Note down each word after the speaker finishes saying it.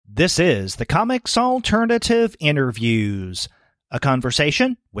This is the Comics Alternative Interviews, a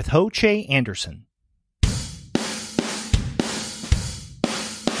conversation with Ho-Che Anderson.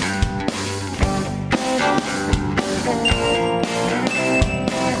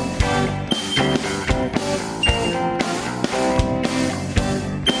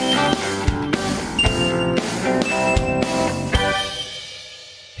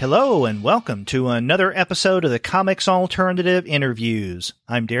 Hello and welcome to another episode of the Comics Alternative Interviews.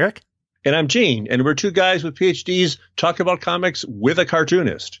 I'm Derek. And I'm Gene, and we're two guys with PhDs talking about comics with a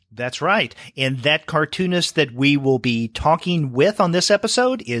cartoonist. That's right. And that cartoonist that we will be talking with on this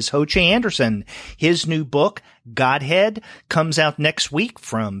episode is Ho-Che Anderson. His new book, Godhead, comes out next week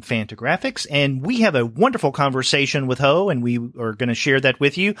from Fantagraphics, and we have a wonderful conversation with Ho, and we are going to share that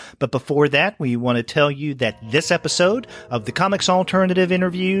with you. But before that, we want to tell you that this episode of the Comics Alternative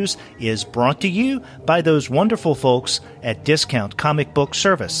Interviews is brought to you by those wonderful folks at Discount Comic Book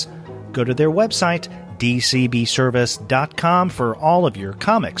Service. Go to their website, dcbservice.com, for all of your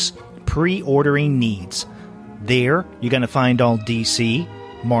comics pre-ordering needs. There, you're going to find all DC,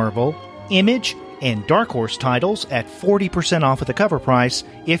 Marvel, Image, and Dark Horse titles at 40% off of the cover price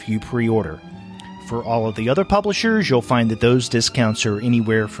if you pre-order. For all of the other publishers, you'll find that those discounts are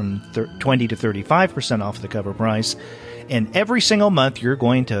anywhere from 20 to 35% off the cover price. And every single month, you're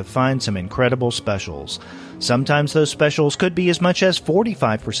going to find some incredible specials. Sometimes those specials could be as much as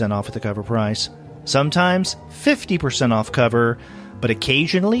 45% off at the cover price. Sometimes 50% off cover. But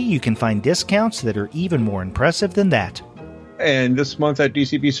occasionally, you can find discounts that are even more impressive than that. And this month at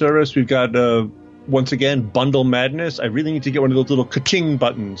DCB Service, we've got, once again, Bundle Madness. I really need to get one of those little ka-ching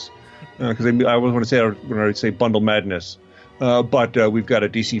buttons. Because I always want to say when I say Bundle Madness. But we've got a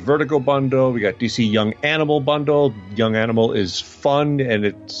DC Vertigo bundle. We got DC Young Animal bundle. Young Animal is fun, and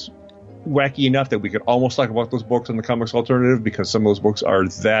it's wacky enough that we could almost talk about those books on the Comics Alternative because some of those books are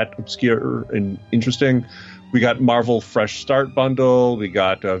that obscure and interesting. We got Marvel Fresh Start bundle. We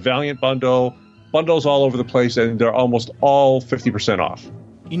got Valiant bundle. Bundles all over the place, and they're almost all 50% off.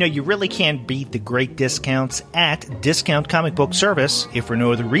 You know, you really can't beat the great discounts at Discount Comic Book Service. If for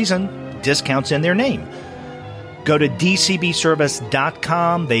no other reason, discounts in their name. Go to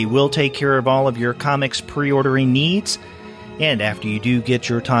dcbservice.com. They will take care of all of your comics pre-ordering needs. And after you do get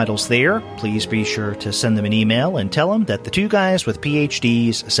your titles there, please be sure to send them an email and tell them that the two guys with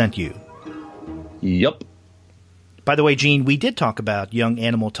PhDs sent you. Yep. By the way, Gene, we did talk about Young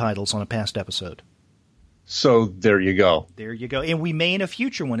Animal titles on a past episode. So there you go. There you go. And we may in a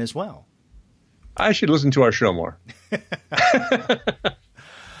future one as well. I should listen to our show more.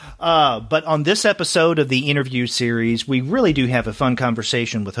 But on this episode of the interview series, we really do have a fun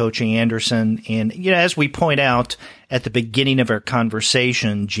conversation with Ho-Che Anderson. And, you know, as we point out at the beginning of our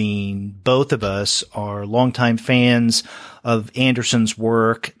conversation, Gene, both of us are longtime fans of Anderson's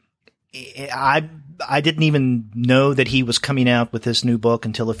work. I didn't even know that he was coming out with this new book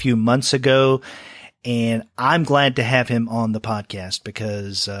until a few months ago. And I'm glad to have him on the podcast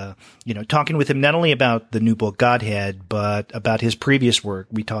because, talking with him not only about the new book Godhead, but about his previous work.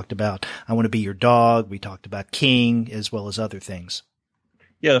 We talked about I Want to Be Your Dog. We talked about King as well as other things.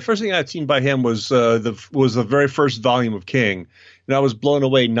 Yeah, the first thing I'd seen by him was the very first volume of King. And I was blown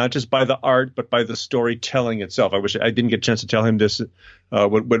away, not just by the art, but by the storytelling itself. I wish I didn't get a chance to tell him this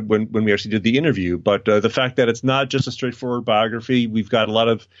when we actually did the interview. But the fact that it's not just a straightforward biography, we've got a lot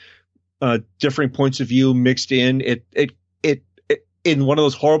of differing points of view mixed in. It in one of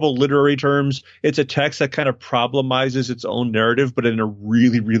those horrible literary terms, it's a text that kind of problematizes its own narrative, but in a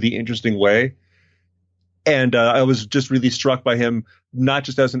really, really interesting way. And I was just really struck by him, not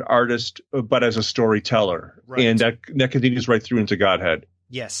just as an artist, but as a storyteller. Right. And that continues right through into Godhead.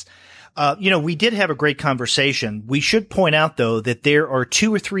 Yes. We did have a great conversation. We should point out, though, that there are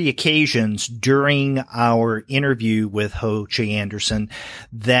 2 or 3 occasions during our interview with Ho-Che Anderson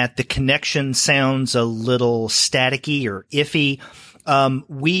that the connection sounds a little staticky or iffy.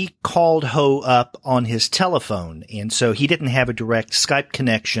 We called Ho up on his telephone, and so he didn't have a direct Skype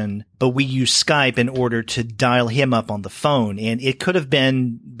connection, but we used Skype in order to dial him up on the phone. And it could have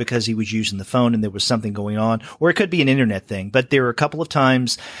been because he was using the phone and there was something going on, or it could be an internet thing. But there are a couple of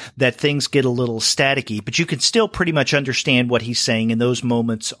times that things get a little staticky, but you can still pretty much understand what he's saying, and those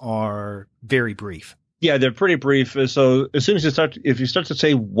moments are very brief. Yeah, they're pretty brief. So as soon as if you start to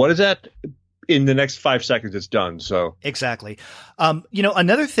say, what is that? In the next 5 seconds, it's done. So exactly.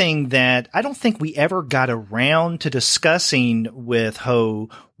 Another thing that I don't think we ever got around to discussing with Ho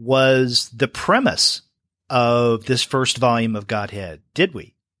was the premise of this first volume of Godhead. Did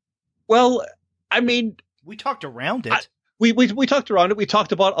we? Well, I mean, we talked around it. We talked around it. We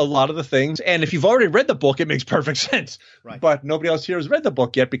talked about a lot of the things. And if you've already read the book, it makes perfect sense. Right. But nobody else here has read the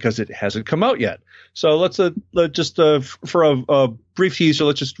book yet because it hasn't come out yet. So let's just for a brief teaser,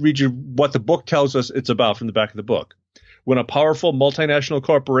 let's just read you what the book tells us it's about from the back of the book. When a powerful multinational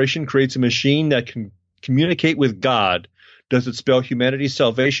corporation creates a machine that can communicate with God, does it spell humanity's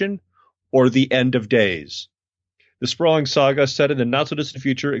salvation or the end of days? The sprawling saga, set in the not-so-distant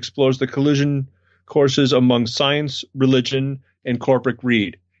future, explores the collision courses among science, religion, and corporate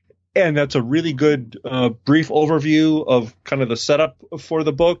greed. And that's a really good brief overview of kind of the setup for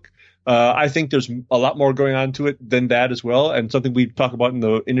the book. I think there's a lot more going on to it than that as well. And something we talk about in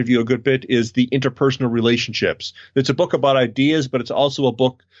the interview a good bit is the interpersonal relationships. It's a book about ideas, but it's also a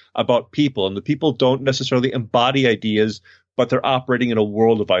book about people. And the people don't necessarily embody ideas, but they're operating in a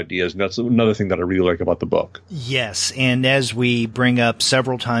world of ideas. And that's another thing that I really like about the book. Yes. And as we bring up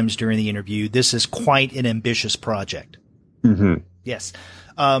several times during the interview, this is quite an ambitious project. Mm-hmm. Yes.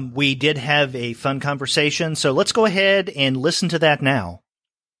 We did have a fun conversation. So let's go ahead and listen to that now.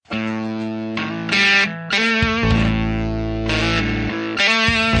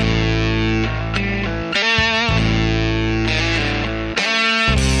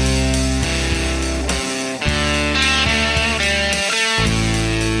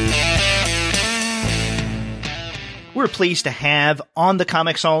 We're pleased to have on the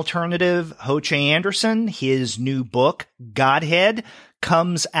Comics Alternative Ho-Che Anderson. His new book, Godhead,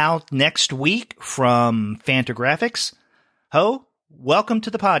 comes out next week from Fantagraphics. Ho, welcome to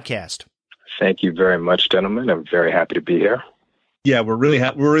the podcast. Thank you very much, gentlemen. I'm very happy to be here. Yeah, we're really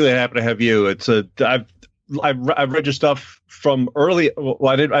happy to have you. It's I've read your stuff from early. Well,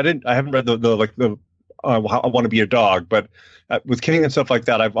 I haven't read the I Want to Be Your Dog, but with King and stuff like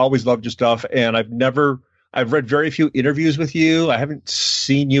that, I've always loved your stuff, and I've read very few interviews with you. I haven't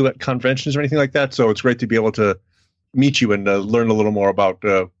seen you at conventions or anything like that. So it's great to be able to meet you and learn a little more about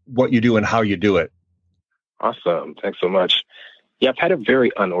what you do and how you do it. Awesome. Thanks so much. Yeah, I've had a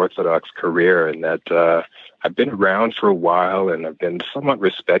very unorthodox career in that I've been around for a while and I've been somewhat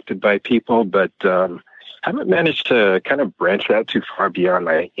respected by people, but haven't managed to kind of branch out too far beyond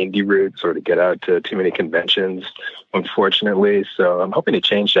my indie roots or to get out to too many conventions, unfortunately. So I'm hoping to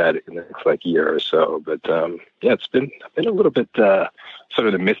change that in the next year or so. But yeah, I've been a little bit sort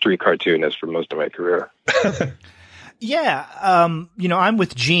of the mystery cartoonist for most of my career. Yeah. I'm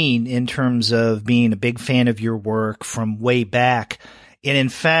with Gene in terms of being a big fan of your work from way back. And in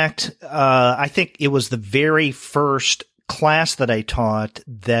fact, I think it was the very first class that I taught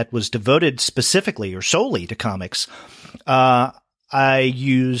that was devoted specifically or solely to comics. I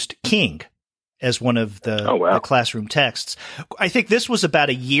used King as one of the classroom texts. I think this was about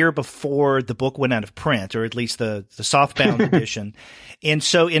a year before the book went out of print, or at least the softbound edition. And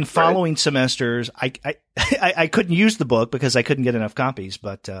so in following semesters, I couldn't use the book because I couldn't get enough copies,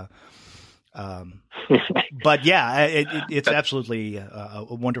 but yeah, it's absolutely a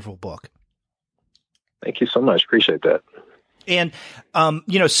wonderful book. Thank you so much. Appreciate that. And,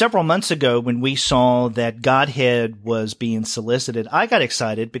 several months ago when we saw that Godhead was being solicited, I got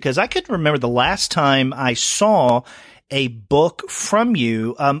excited because I couldn't remember the last time I saw a book from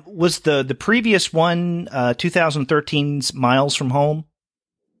you. Was the previous one 2013's Miles from Home?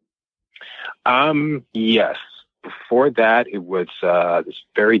 Yes. Before that, it was this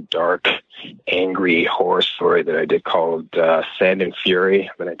very dark, angry horror story that I did called Sand and Fury.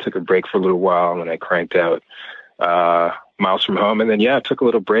 Then I took a break for a little while, and I cranked out Miles from Home. And then, I took a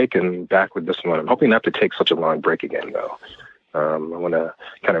little break and back with this one. I'm hoping not to take such a long break again, though. I want to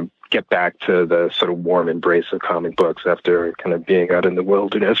kind of get back to the sort of warm embrace of comic books after kind of being out in the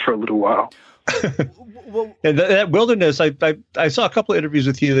wilderness for a little while. And that wilderness, I saw a couple of interviews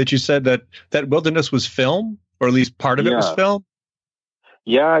with you that you said that wilderness was film, or at least part of it was film.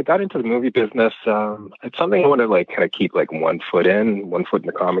 Yeah, I got into the movie business. It's something I want to kind of keep one foot in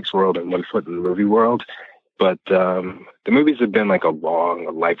the comics world and one foot in the movie world. But the movies have been a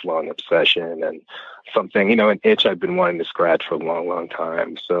lifelong obsession and something, an itch I've been wanting to scratch for a long, long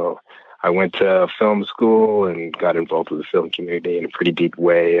time. So I went to film school and got involved with the film community in a pretty deep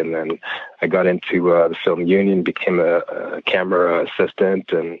way. And then I got into the film union, became a camera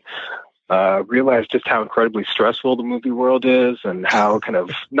assistant, and realized just how incredibly stressful the movie world is, and how kind of,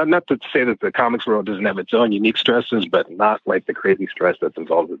 not to say that the comics world doesn't have its own unique stresses, but not like the crazy stress that's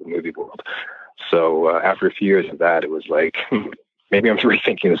involved with the movie world. So after a few years of that, it was maybe I'm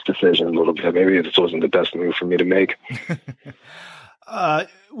rethinking this decision a little bit. Maybe this wasn't the best move for me to make.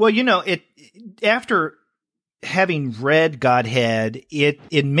 Well, after having read Godhead,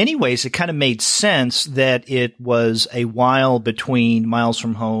 in many ways, it kind of made sense that it was a while between Miles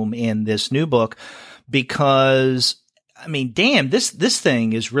from Home and this new book, because I mean, damn, this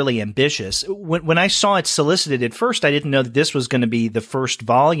thing is really ambitious. When I saw it solicited at first, I didn't know that this was going to be the first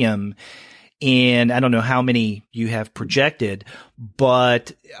volume. And I don't know how many you have projected,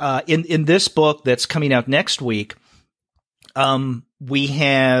 but in this book that's coming out next week, we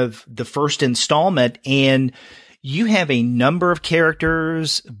have the first installment, and you have a number of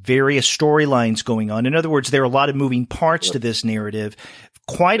characters, various storylines going on. In other words, there are a lot of moving parts to this narrative,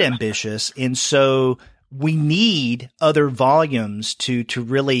 quite ambitious, and so we need other volumes to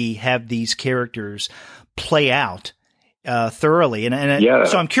really have these characters play out thoroughly.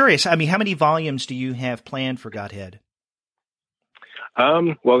 So I'm curious, I mean, how many volumes do you have planned for Godhead?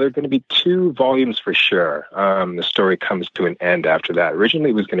 Well, there are going to be 2 volumes for sure. The story comes to an end after that.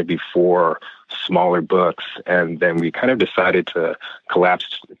 Originally, it was going to be 4 smaller books, and then we kind of decided to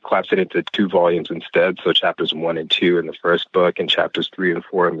collapse it into 2 volumes instead. So chapters 1 and 2 in the first book, and chapters 3 and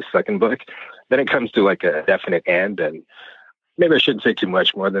 4 in the second book. Then it comes to like a definite end, and maybe I shouldn't say too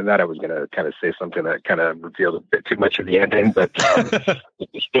much more than that. I was going to kind of say something that kind of revealed a bit too much of the ending, but the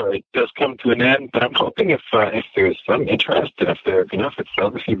story does come to an end. But I'm hoping if there's some interest, and if it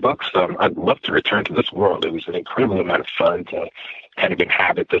sells a few books, I'd love to return to this world. It was an incredible amount of fun to kind of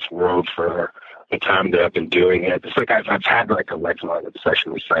inhabit this world for the time that I've been doing it. It's like I've had like a lifelong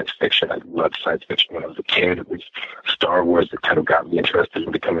obsession with science fiction. I loved science fiction when I was a kid. It was Star Wars that kind of got me interested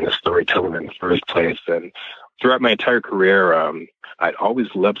in becoming a storyteller in the first place. And throughout my entire career, I'd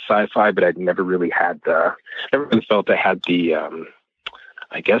always loved sci-fi, but I'd never really felt I had the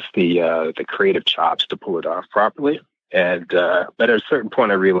creative chops to pull it off properly. And but at a certain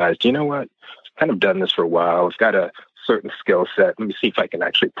point, I realized, you know what? I've kind of done this for a while. I've got a certain skill set. Let me see if I can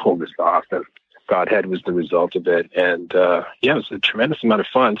actually pull this off. And Godhead was the result of it. And it was a tremendous amount of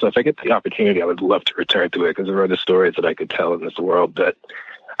fun. So if I get the opportunity, I would love to return to it, because there are other stories that I could tell in this world. But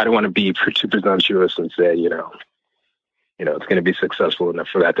I don't want to be too presumptuous and say, it's going to be successful enough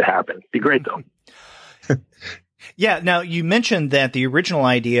for that to happen. It'd be great, though. Yeah. Now, you mentioned that the original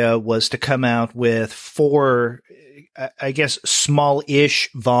idea was to come out with 4, I guess,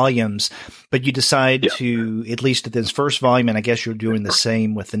 small-ish volumes, but you decide to, at least at this first volume, and I guess you're doing the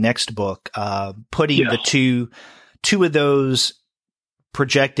same with the next book, putting the two of those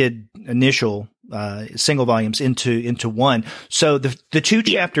projected initial single volumes into one. So the 2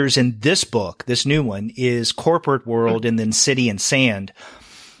 chapters in this book, this new one, is Corporate World and then City and Sand.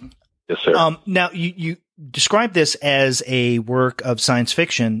 Yes, sir. Now you describe this as a work of science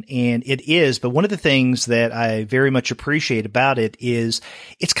fiction, and it is, but one of the things that I very much appreciate about it is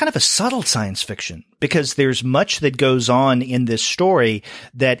it's kind of a subtle science fiction, because there's much that goes on in this story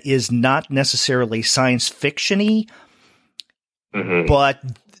that is not necessarily science fiction-y, but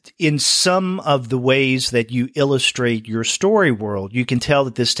in some of the ways that you illustrate your story world, you can tell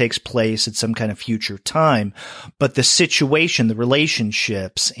that this takes place at some kind of future time. But the situation, the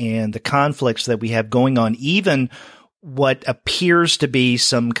relationships, and the conflicts that we have going on, even what appears to be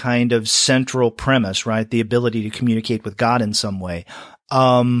some kind of central premise, right? The ability to communicate with God in some way,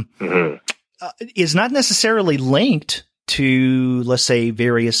 is not necessarily linked to, let's say,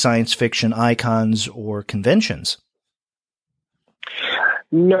 various science fiction icons or conventions.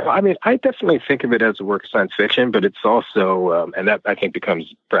 No, I mean, I definitely think of it as a work of science fiction, but it's also, and that I think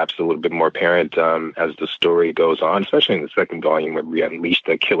becomes perhaps a little bit more apparent as the story goes on, especially in the second volume where we unleash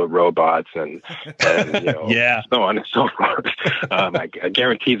the killer robots and so on and so forth. I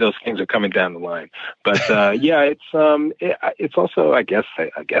guarantee those things are coming down the line. But it's also, I guess,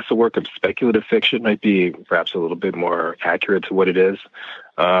 a work of speculative fiction might be perhaps a little bit more accurate to what it is.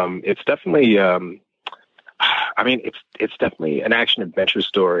 It's definitely. It's definitely an action adventure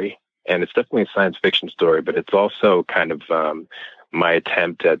story, and it's definitely a science fiction story, but it's also kind of my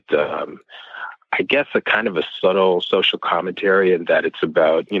attempt at, I guess, a kind of a subtle social commentary, in that it's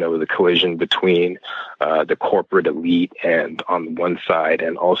about, the collision between the corporate elite and on the one side,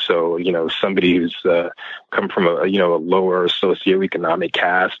 and also, somebody who's come from a lower socioeconomic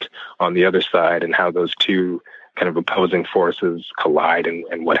caste on the other side, and how those two kind of opposing forces collide,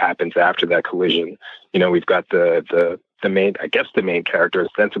 and what happens after that collision. We've got the main character,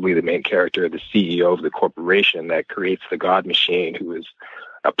 ostensibly the main character, the CEO of the corporation that creates the God machine, who is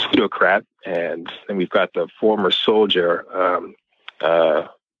a plutocrat. And then we've got the former soldier,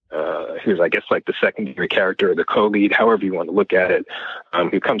 who's, I guess, like the secondary character, or the co-lead, however you want to look at it,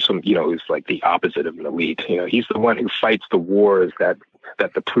 who comes from, who's like the opposite of an elite. He's the one who fights the wars that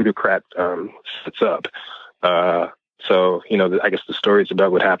the plutocrat sets up. So, I guess the story is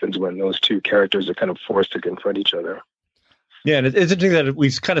about what happens when those two characters are kind of forced to confront each other. Yeah, and it's interesting that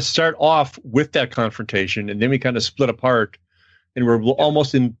we kind of start off with that confrontation, and then we kind of split apart, and we're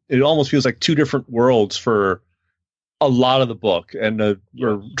almost it almost feels like 2 different worlds for a lot of the book, and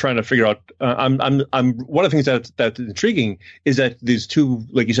we're trying to figure out. I'm one of the things that's intriguing is that these two,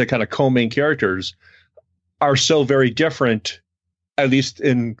 like you said, kind of co-main characters are so very different, at least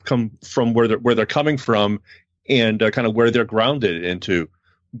come from where they're coming from, and kind of where they're grounded into.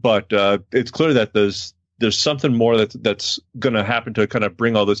 But it's clear that there's something more that's going to happen to kind of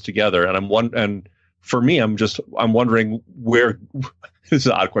bring all this together. And for me, I'm wondering where. This is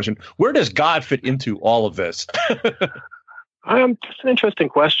an odd question. Where does God fit into all of this? That's an interesting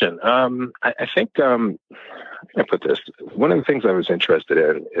question. I think I put this. One of the things I was interested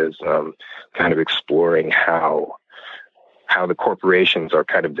in is kind of exploring how the corporations are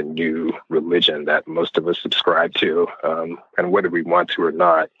kind of the new religion that most of us subscribe to, and whether we want to or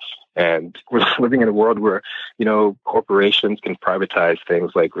not. And we're living in a world where, corporations can privatize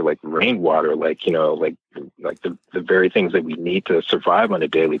things like rainwater, like the very things that we need to survive on a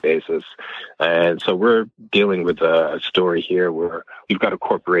daily basis. And so we're dealing with a story here where we've got a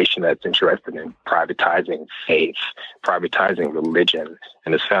corporation that's interested in privatizing faith, privatizing religion,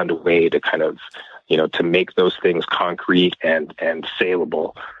 and has found a way to kind of, to make those things concrete and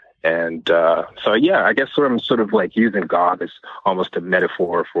saleable. And so, yeah, I guess I'm sort of like using God as almost a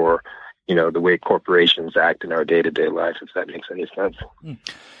metaphor for, the way corporations act in our day-to-day life, if that makes any sense.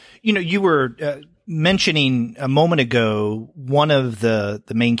 You were mentioning a moment ago one of the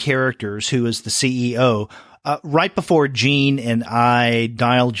main characters who is the CEO. Right before Gene and I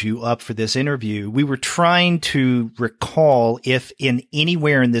dialed you up for this interview, we were trying to recall if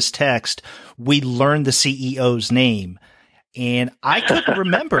anywhere in this text we learned the CEO's name. And I couldn't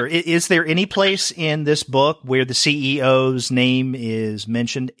remember. Is there any place in this book where the CEO's name is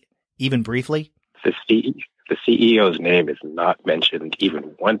mentioned even briefly? The CEO's name is not mentioned even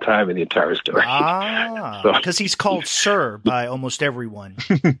one time in the entire story. Because he's called Sir by almost everyone.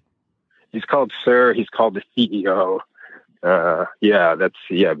 He's called Sir. He's called the CEO. Mr.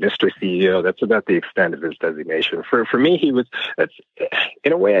 CEO. That's about the extent of his designation. For me, that's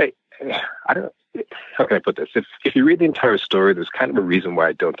in a way. I don't. How can I put this? If you read the entire story, there's kind of a reason why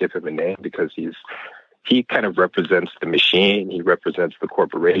I don't give him a name, because he kind of represents the machine, he represents the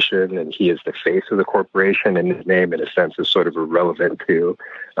corporation, and he is the face of the corporation, and his name, in a sense, is sort of irrelevant to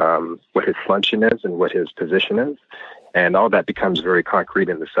what his function is and what his position is. And all that becomes very concrete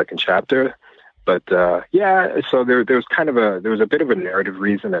in the second chapter. But so there was a bit of a narrative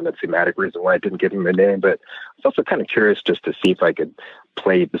reason and a thematic reason why I didn't give him a name. But I was also kind of curious just to see if I could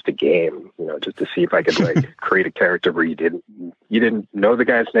play just a game, just to see if I could create a character where you didn't know the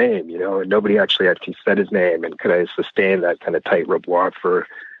guy's name, and nobody actually said his name, and could I sustain that kind of tightrope walk for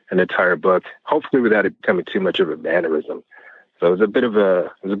an entire book, hopefully without it becoming too much of a mannerism. So it was a bit of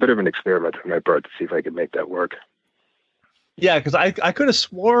an experiment on my part to see if I could make that work. Yeah, because I could have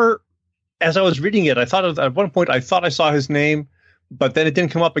swore, as I was reading it, I thought at one point I saw his name, but then it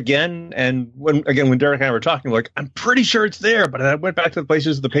didn't come up again. And when Derek and I were talking, like, I'm pretty sure it's there, but I went back to the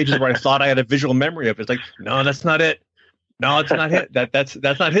pages where I thought I had a visual memory of it. It's like, no, that's not it. No, it's not it.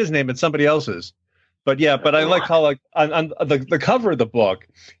 That's not his name. It's somebody else's. But yeah, but I like how on the cover of the book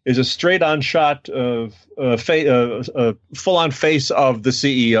is a straight on shot of full on face of the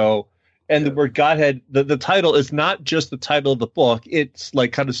CEO. And the word Godhead, the title is not just the title of the book. It's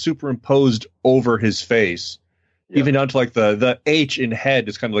like kind of superimposed over his face, even down to like the H in head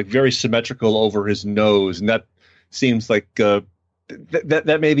is kind of like very symmetrical over his nose. And that seems like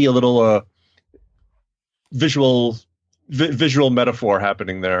that may be a little visual metaphor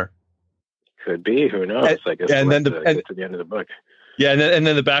happening there. Could be. Who knows? I guess and then to the end of the book. Yeah, and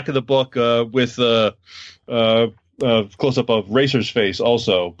then the back of the book with close up of Racer's face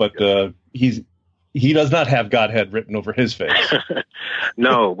also, but he does not have Godhead written over his face.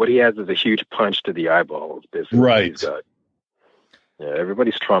 No, what he has is a huge punch to the eyeballs. Right.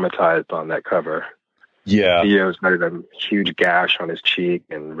 Everybody's traumatized on that cover. Yeah. Theo's got a huge gash on his cheek,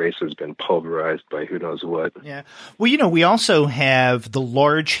 and Racer's been pulverized by who knows what. Yeah. Well, we also have the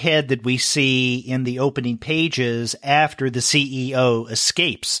large head that we see in the opening pages after the CEO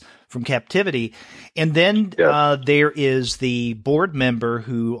escapes from captivity. And then there is the board member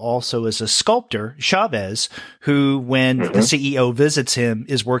who also is a sculptor, Chavez, who, when the CEO visits him,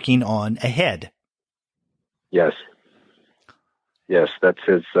 is working on a head. Yes, that's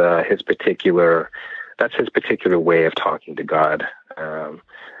his particular way of talking to God. And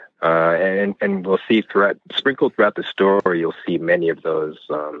we'll see sprinkled throughout the story, you'll see many of those.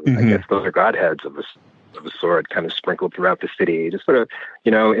 I guess those are Godheads of a sort, kind of sprinkled throughout the city, just sort of,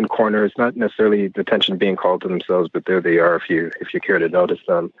 in corners, not necessarily the attention being called to themselves, but there they are if you care to notice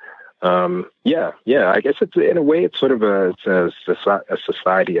them. Yeah. I guess it's in a way, it's sort of a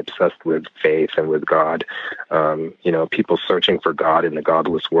society obsessed with faith and with God. People searching for God in the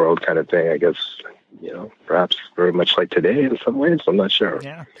godless world kind of thing. I guess, perhaps very much like today in some ways. I'm not sure.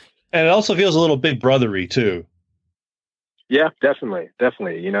 Yeah. And it also feels a little big brothery too. Yeah, definitely.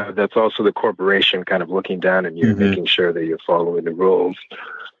 That's also the corporation kind of looking down and you, making sure that you're following the rules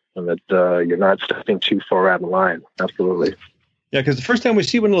and that you're not stepping too far out of line. Absolutely. Yeah, because the first time we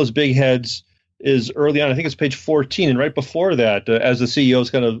see one of those big heads is early on. I think it's page 14, and right before that, as the CEO is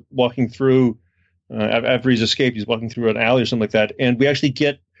kind of walking through, after he's escaped, he's walking through an alley or something like that, and we actually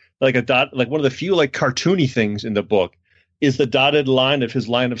get like a dot, like one of the few like cartoony things in the book is the dotted line of his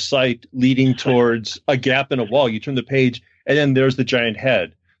line of sight leading towards a gap in a wall. You turn the page, and then there's the giant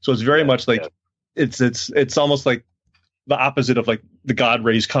head. So it's very much like it's almost like the opposite of like the God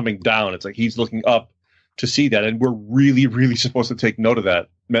rays coming down. It's like he's looking up to see that, and we're really, really supposed to take note of that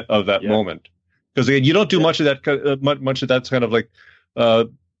moment, because again, you don't do much of that. Much of that's kind of like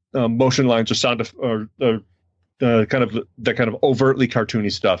motion lines or sound or kind of that kind of overtly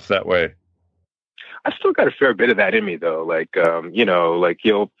cartoony stuff that way. I still got a fair bit of that in me, though. Like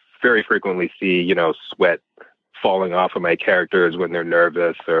you'll very frequently see sweat falling off of my characters when they're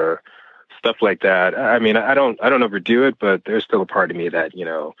nervous or stuff like that. I mean, I don't overdo it, but there's still a part of me that,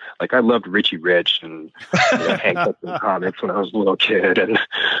 like I loved Richie Rich and Hank Hudson comics when I was a little kid. And,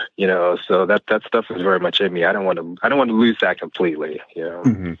 so that stuff is very much in me. I don't want to lose that completely,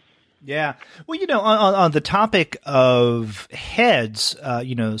 Mm-hmm. Yeah. Well, on the topic of heads,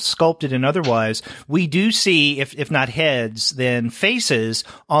 sculpted and otherwise, we do see, if not heads, then faces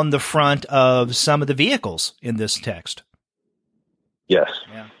on the front of some of the vehicles in this text. Yes.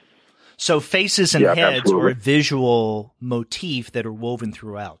 Yeah. So faces and heads absolutely. are a visual motif that are woven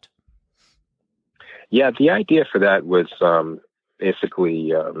throughout. Yeah, the idea for that was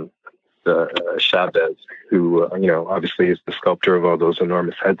basically the Chavez, who obviously is the sculptor of all those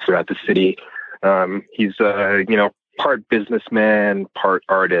enormous heads throughout the city. He's part businessman, part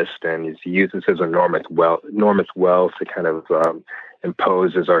artist, and he uses his enormous wealth to kind of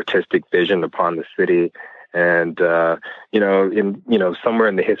impose his artistic vision upon the city. And, somewhere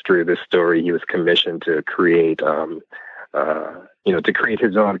in the history of this story, he was commissioned to create,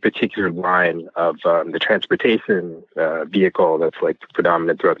 his own particular line of the transportation vehicle that's like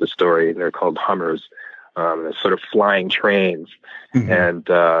predominant throughout the story. And they're called Hummers, sort of flying trains. Mm-hmm. And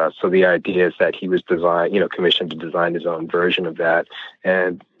so the idea is that he was commissioned to design his own version of that.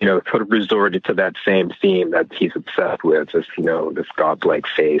 And, sort of resorted to that same theme that he's obsessed with, this godlike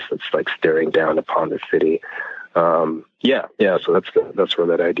face that's like staring down upon the city. So that's where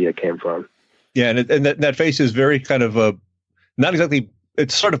that idea came from. Yeah, and that face is very kind of not exactly.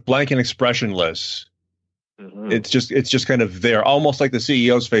 It's sort of blank and expressionless. Mm-hmm. It's just kind of there, almost like the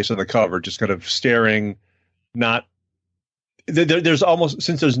CEO's face on the cover, just kind of staring. Not there's almost,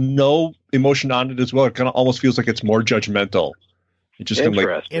 since there's no emotion on it as well, it kind of almost feels like it's more judgmental. It's just kind of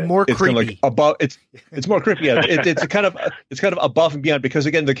like, and more creepy. Kind of like above. It's more creepy. Yeah, it's kind of above and beyond, because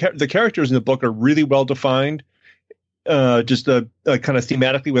again, the characters in the book are really well defined. Just kind of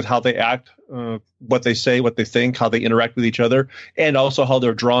thematically with how they act, what they say, what they think, how they interact with each other, and also how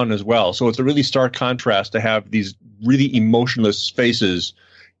they're drawn as well. So it's a really stark contrast to have these really emotionless faces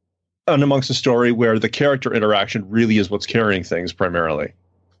and amongst a story where the character interaction really is what's carrying things primarily.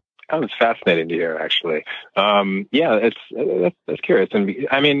 Oh, it's fascinating to hear, actually. That's curious. And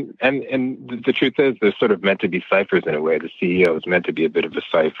I mean, and the truth is, they're sort of meant to be ciphers in a way. The CEO is meant to be a bit of a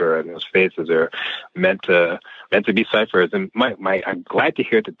cipher, and those faces are meant to be ciphers. And I'm glad to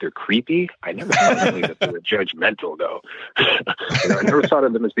hear that they're creepy. I never thought really that they were judgmental, though. I never thought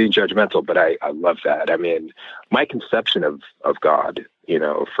of them as being judgmental, but I love that. I mean, my conception of God,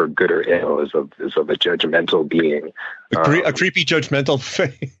 for good or ill, is of a judgmental being. A creepy judgmental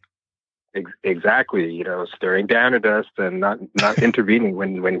face. Exactly, staring down at us and not intervening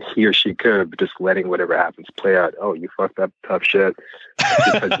when he or she could, but just letting whatever happens play out. Oh, you fucked up tough shit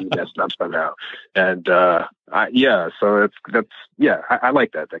because you messed up somehow. And I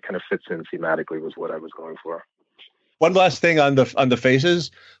like that. That kind of fits in thematically was what I was going for. One last thing on the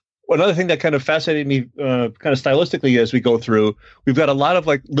faces. Another thing that kind of fascinated me, kind of stylistically, as we go through, we've got a lot of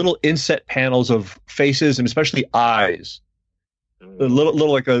like little inset panels of faces and especially eyes. A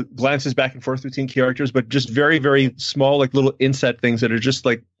little like glances back and forth between characters, but just very, very small, like little inset things that are just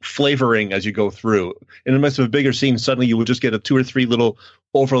like flavoring as you go through. In the midst of a bigger scene, suddenly you will just get 2 or 3 little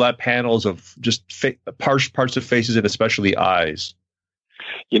overlap panels of just parts of faces and especially eyes.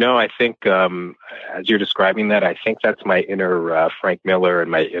 I think as you're describing that, I think that's my inner Frank Miller and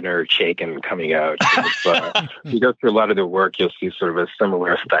my inner Chaykin coming out. If you go through a lot of their work, you'll see sort of a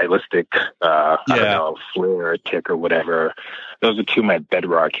similar stylistic, I don't know, flair or tick or whatever. Those are two of my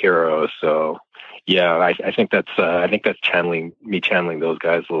bedrock heroes. So, yeah, I think that's channeling those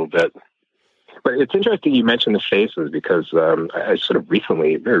guys a little bit. But it's interesting you mentioned the faces because I sort of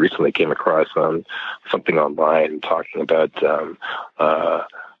very recently came across something online talking about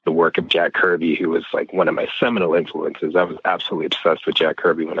the work of Jack Kirby, who was like one of my seminal influences. I was absolutely obsessed with Jack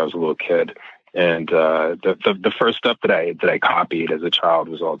Kirby when I was a little kid. And the first stuff that I copied as a child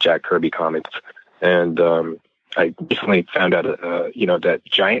was all Jack Kirby comics. And I recently found out, that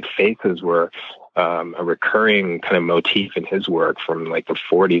giant faces were a recurring kind of motif in his work from like the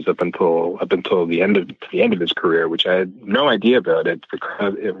 40s up until the end of his career, which I had no idea about. It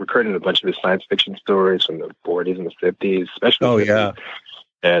recurred in a bunch of his science fiction stories from the 40s and the 50s, especially. Oh, yeah.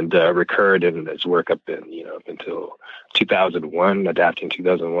 And recurred in his work up until 2001, adapting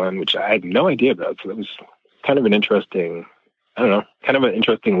 2001, which I had no idea about. So that was kind of an interesting. I don't know, kind of an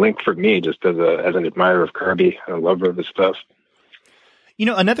interesting link for me, just as an admirer of Kirby and a lover of his stuff.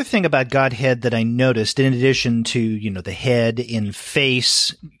 Another thing about Godhead that I noticed, in addition to, the head in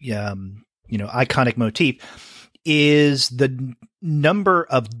face, iconic motif, is the number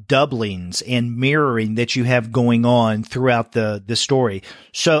of doublings and mirroring that you have going on throughout the story.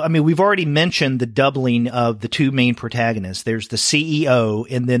 So, I mean, we've already mentioned the doubling of the two main protagonists. There's the CEO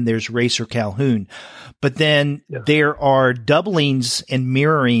and then there's Racer Calhoun. But then there are doublings and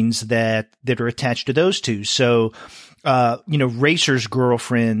mirrorings that are attached to those two. So, Racer's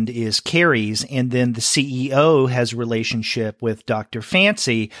girlfriend is Carrie's, and then the CEO has a relationship with Dr.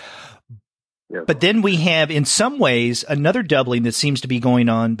 Fancy. Yeah. But then we have, in some ways, another doubling that seems to be going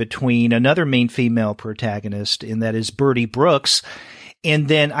on between another main female protagonist, and that is Bertie Brooks. And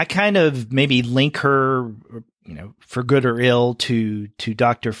then I kind of maybe link her, for good or ill to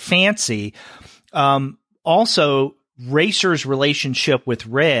Dr. Fancy. Also, Racer's relationship with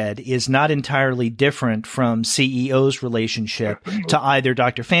Red is not entirely different from CEO's relationship to either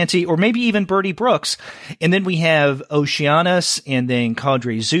Dr. Fancy or maybe even Bertie Brooks. And then we have Oceanus and then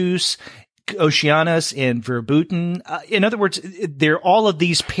Cadre Zeus, Oceanus and Verboten. In other words, there are all of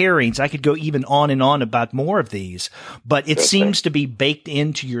these pairings. I could go even on and on about more of these, but it seems to be baked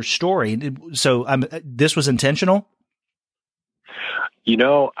into your story. So this was intentional?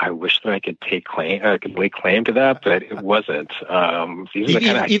 I wish that I could lay claim to that, but it wasn't. These are the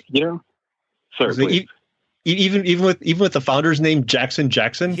kind of, Sorry, please. Even with the founder's name, Jackson.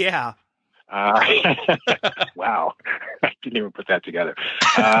 Yeah. Wow. I didn't even put that together.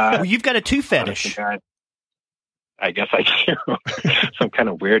 Well, you've got a two fetish. I guess I do. Some kind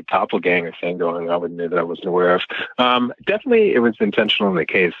of weird doppelganger thing going on with me that I wasn't aware of. Definitely, it was intentional in the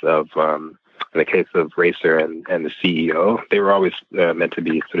case of Racer and the CEO. They were always meant to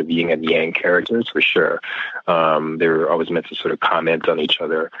be sort of yin and yang characters, for sure. They were always meant to sort of comment on each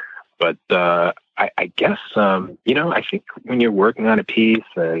other. But I guess, I think when you're working on a piece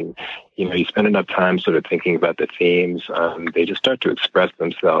and, you spend enough time sort of thinking about the themes, they just start to express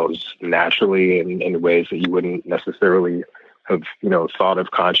themselves naturally in ways that you wouldn't necessarily have, thought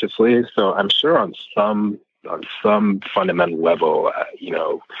of consciously. So I'm sure on some fundamental level,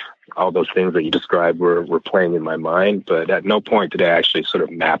 all those things that you described were playing in my mind, but at no point did I actually sort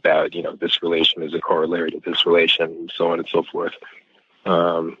of map out, this relation is a corollary to this relation, and so on and so forth.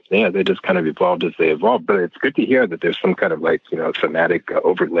 They just kind of evolved as they evolved, but it's good to hear that there's some kind of thematic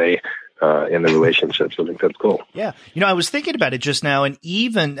overlay in the relationships. I think that's cool. Yeah. I was thinking about it just now, and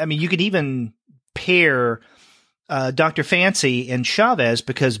you could even pair Dr. Fancy and Chavez,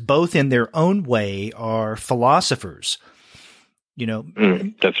 because both in their own way are philosophers.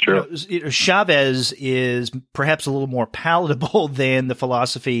 That's true. Chavez is perhaps a little more palatable than the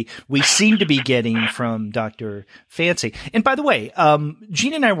philosophy we seem to be getting from Dr. Fancy. And by the way,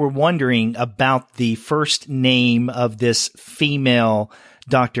 Gene and I were wondering about the first name of this female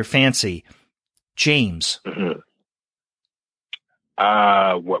Dr. Fancy, James. Mm-hmm.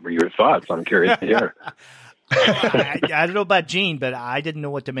 What were your thoughts? I'm curious to hear. I don't know about Gene, but I didn't know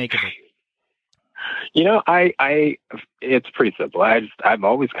what to make of it. It's pretty simple. I've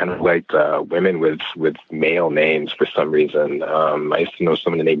always kind of liked women with male names for some reason. I used to know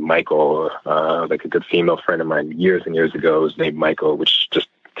someone named Michael, like a good female friend of mine years and years ago was named Michael, which just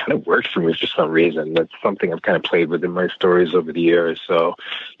kind of worked for me for some reason. That's something I've kind of played with in my stories over the years. So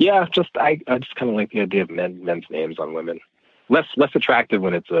yeah, I just kind of like the idea of men's names on women. Less attractive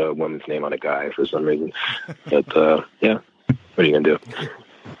when it's a woman's name on a guy for some reason. But yeah, what are you gonna do?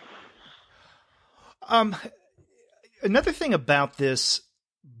 Another thing about this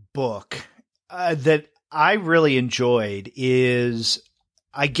book that I really enjoyed is,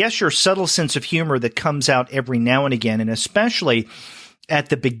 I guess, your subtle sense of humor that comes out every now and again, and especially at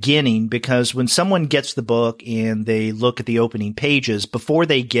the beginning, because when someone gets the book and they look at the opening pages before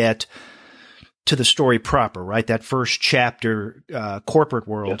they get to the story proper, right? That first chapter, corporate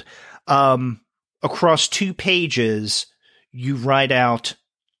world, across 2 pages, you write out,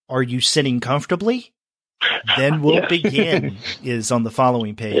 "Are you sitting comfortably? Then we'll begin," is on the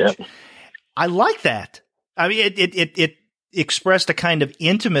following page. Yeah. I like that. I mean, it expressed a kind of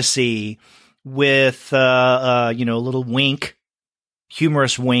intimacy with, a little wink,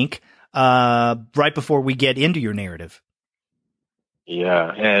 humorous wink, right before we get into your narrative.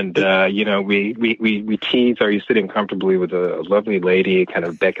 Yeah, and we tease, "Are you sitting comfortably?" with a lovely lady kind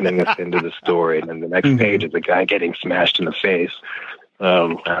of beckoning us into the story, and then the next page is a guy getting smashed in the face. I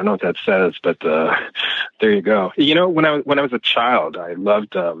don't know what that says, but there you go. You know, when I was a child, I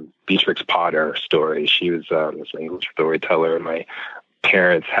loved Beatrix Potter stories. She was this English storyteller, and my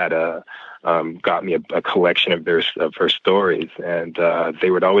parents had got me a collection of her stories, and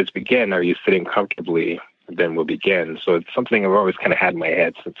they would always begin, "Are you sitting comfortably? Then we'll begin." So it's something I've always kind of had in my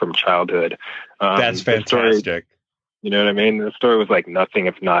head from childhood. That's fantastic. You know what I mean? The story was like nothing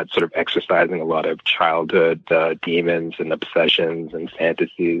if not sort of exercising a lot of childhood demons and obsessions and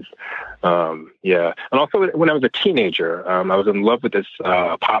fantasies. And also when I was a teenager, I was in love with this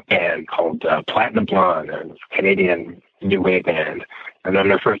pop band called Platinum Blonde, a Canadian new wave band. And on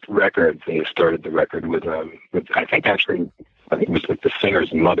their first record, they started the record with I think it was like the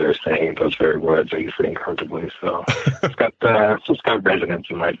singer's mother saying those very words, "Are you sitting comfortably?" So it's got resonance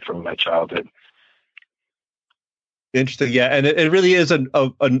from my childhood. Interesting, yeah, and it really is an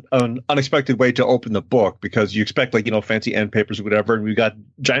unexpected way to open the book, because you expect fancy end papers or whatever, and we've got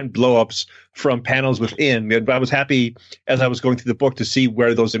giant blow-ups from panels within. And I was happy as I was going through the book to see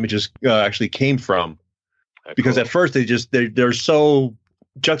where those images actually came from, because at first they're so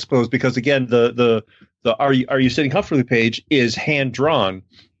juxtaposed. Because again, the are you sitting comfortably page is hand drawn,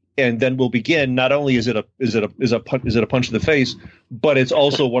 and then we'll begin. Not only is it a punch in the face, but it's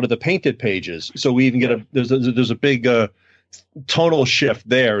also one of the painted pages. So we even get there's a big tonal shift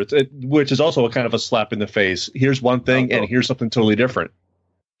there, which is also a kind of a slap in the face. Here's one thing, and here's something totally different.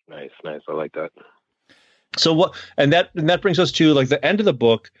 Nice. I like that. So what? And that brings us to like the end of the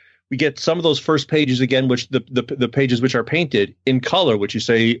book. We get some of those first pages again, which the pages which are painted in color, which you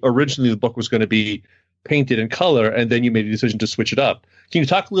say originally the book was going to be painted in color, and then you made a decision to switch it up. Can you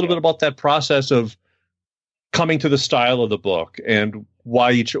talk a little bit about that process of coming to the style of the book and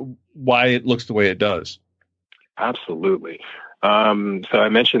why it looks the way it does? Absolutely. So I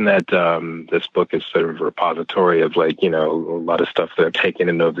mentioned that this book is sort of a repository of a lot of stuff that I've taken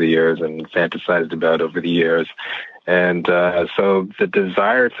in over the years and fantasized about over the years. And so the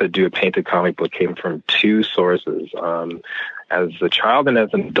desire to do a painted comic book came from 2 sources. As a child and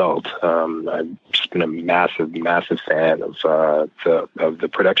as an adult, I've just been a massive, massive fan of the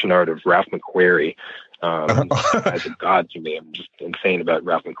production art of Ralph McQuarrie. As a god to me. I'm just insane about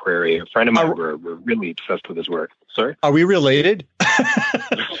Ralph McQuarrie. A friend of mine, we're really obsessed with his work. Sorry? Are we related?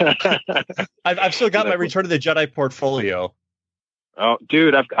 I've still got my Return of the Jedi portfolio. Oh,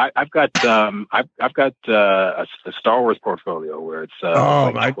 dude, I've got a Star Wars portfolio where it's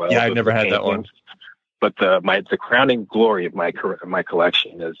I've never had that one. But the crowning glory of my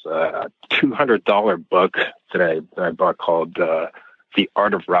collection is a $200 book that I bought called The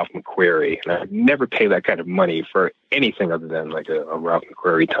Art of Ralph McQuarrie, and I never pay that kind of money for anything other than like a Ralph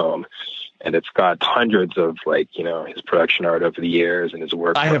McQuarrie tome. And it's got hundreds of his production art over the years and his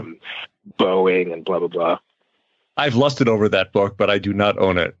work from Boeing and blah blah blah. I've lusted over that book, but I do not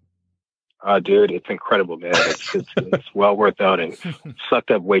own it. Dude, it's incredible, man. It's well worth owning.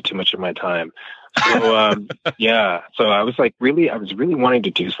 Sucked up way too much of my time. So so I was really wanting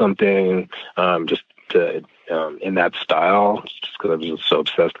to do something just to in that style, just because I was just so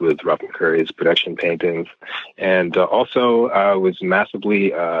obsessed with Ralph McQuarrie's production paintings, and also I was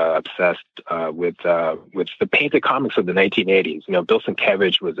massively obsessed with the painted comics of the 1980s. Bill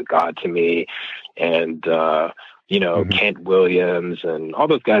Sienkiewicz was a god to me, and Kent Williams and all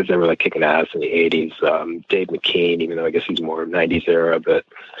those guys that were like kicking ass in the 80s. Dave McKean, even though I guess he's more 90s era, but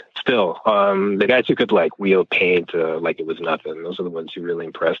still, the guys who could like wheel paint like it was nothing. Those are the ones who really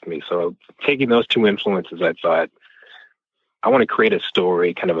impressed me. So taking those 2 influences, I thought, I want to create a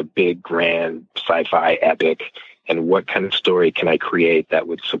story, kind of a big, grand sci-fi epic. And what kind of story can I create that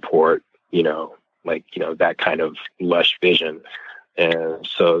would support, that kind of lush vision? And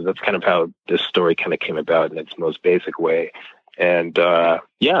so that's kind of how this story kind of came about in its most basic way. And so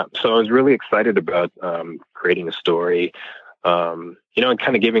I was really excited about creating a story. And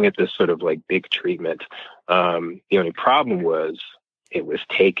kind of giving it this sort of like big treatment. The only problem was it was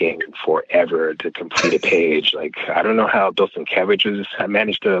taking forever to complete a page. Like, I don't know how Bill Sienkiewicz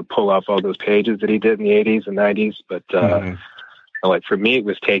managed to pull off all those pages that he did in the 80s and 90s, but like for me, it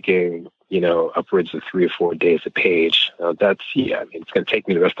was taking, upwards of 3 or 4 days a page. It's going to take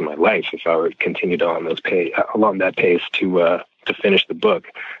me the rest of my life if I would continue along that pace to finish the book,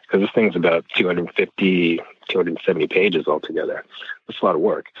 because this thing's about 270 pages altogether. It's a lot of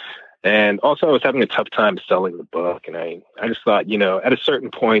work. And also I was having a tough time selling the book. And I just thought, at a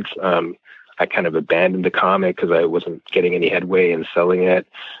certain point, I kind of abandoned the comic because I wasn't getting any headway in selling it.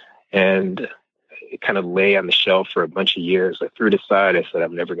 And it kind of lay on the shelf for a bunch of years. I threw it aside. I said,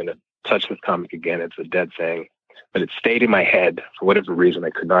 I'm never going to touch this comic again. It's a dead thing. But it stayed in my head for whatever reason. I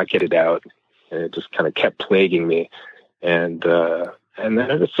could not get it out. And it just kind of kept plaguing me. And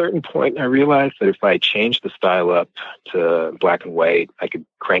then at a certain point, I realized that if I changed the style up to black and white, I could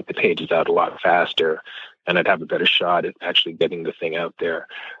crank the pages out a lot faster, and I'd have a better shot at actually getting the thing out there.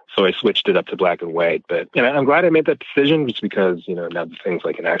 So I switched it up to black and white. But I'm glad I made that decision, just because now the thing's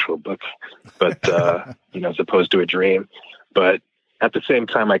like an actual book, but as opposed to a dream. But at the same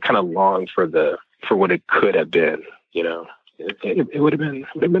time, I kind of long for what it could have been. It would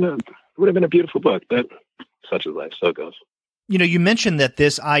have been a beautiful book, but such is life. So it goes. You mentioned that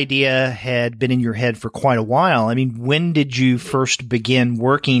this idea had been in your head for quite a while. I mean, when did you first begin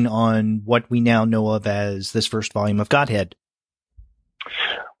working on what we now know of as this first volume of Godhead?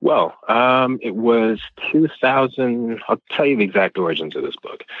 Well, it was 2000. I'll tell you the exact origins of this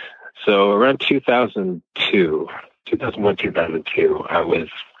book. So around 2001, 2002, I was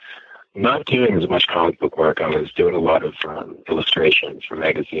not doing as much comic book work. I was doing a lot of illustrations for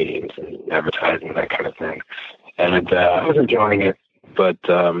magazines and advertising, that kind of thing. And I was enjoying it, but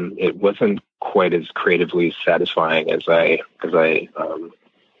it wasn't quite as creatively satisfying as I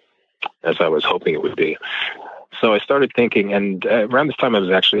was hoping it would be. So I started thinking, and around this time I was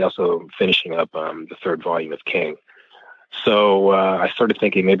actually also finishing up the 3rd volume of King. So I started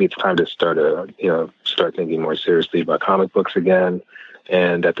thinking maybe it's time to start thinking more seriously about comic books again.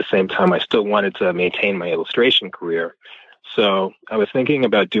 And at the same time, I still wanted to maintain my illustration career. So I was thinking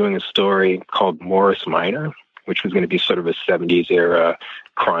about doing a story called Morris Minor, which was going to be sort of a 70s era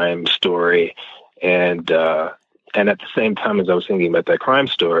crime story. And at the same time as I was thinking about that crime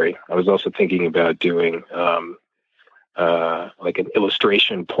story, I was also thinking about doing like an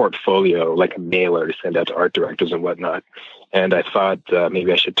illustration portfolio, like a mailer to send out to art directors and whatnot. And I thought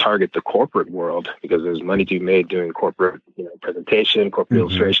maybe I should target the corporate world, because there's money to be made doing corporate presentation, corporate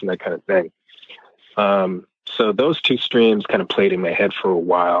illustration, that kind of thing. So those two streams kind of played in my head for a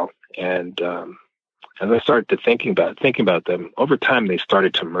while. And as I started to thinking about them, over time they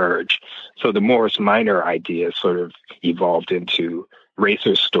started to merge. So the Morris Minor idea sort of evolved into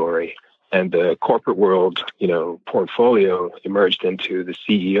Racer's story, and the corporate world, portfolio emerged into the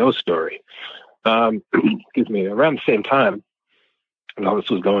CEO story. Excuse me. Around the same time, while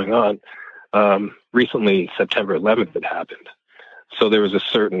this was going on, recently September 11th had happened. So there was a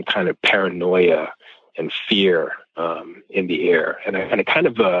certain kind of paranoia and fear in the air, and a kind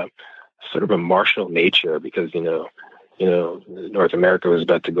of sort of a martial nature, because North America was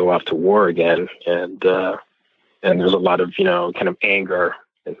about to go off to war again, and there's a lot of kind of anger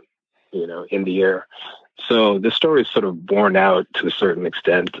in the air. So the story is sort of borne out to a certain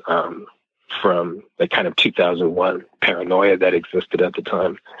extent from the kind of 2001 paranoia that existed at the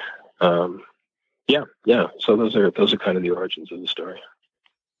time. So those are kind of the origins of the story.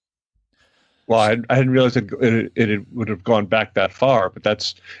 Well, I hadn't realized it would have gone back that far, but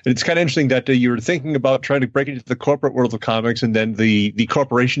it's kind of interesting that you were thinking about trying to break into the corporate world of comics, and then the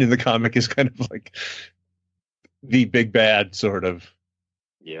corporation in the comic is kind of like the big bad, sort of.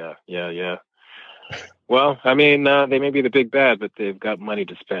 Yeah. Well, I mean, they may be the big bad, but they've got money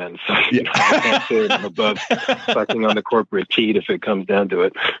to spend. So I can't say them above sucking on the corporate teat if it comes down to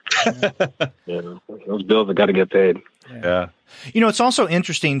it. Those bills have got to get paid. Yeah. It's also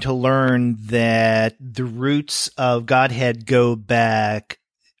interesting to learn that the roots of Godhead go back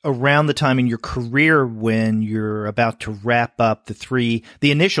around the time in your career when you're about to wrap up the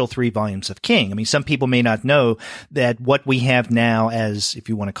initial 3 volumes of King. I mean, some people may not know that what we have now as, if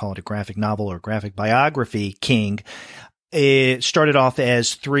you want to call it a graphic novel or graphic biography, King, it started off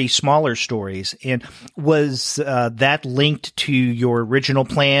as 3 smaller stories. And was that linked to your original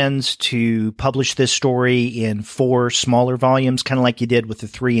plans to publish this story in 4 smaller volumes, kind of like you did with the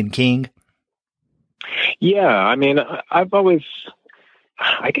 3 in King? Yeah, I mean,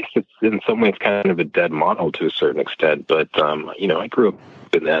 I guess it's in some ways kind of a dead model to a certain extent, but I grew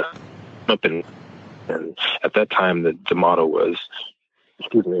up in And at that time, the model was,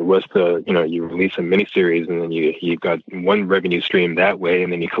 you release a miniseries and then you got one revenue stream that way,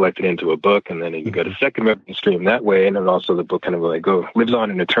 and then you collect it into a book, and then you got a second revenue stream that way, and then also the book kind of lives on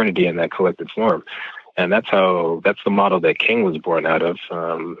in eternity in that collected form. And that's the model that King was born out of.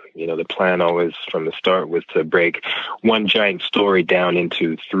 The plan always from the start was to break one giant story down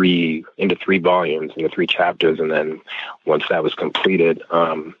into three volumes, into 3 chapters, and then once that was completed,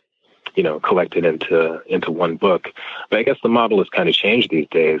 collected into one book. But I guess the model has kind of changed these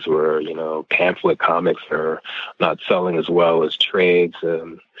days, where pamphlet comics are not selling as well as trades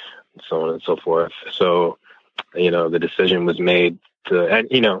and so on and so forth. So the decision was made to, and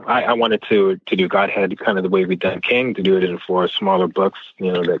I wanted to do Godhead kind of the way we've done King, to do it in 4 smaller books,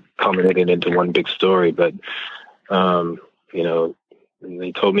 that culminated into one big story. But they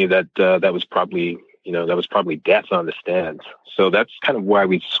told me that that was probably death on the stand. So that's kind of why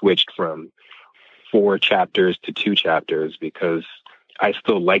we switched from 4 chapters to 2 chapters, because I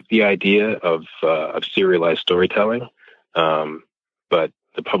still like the idea of serialized storytelling, but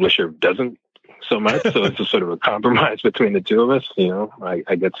the publisher doesn't so much. So it's a sort of a compromise between the two of us. I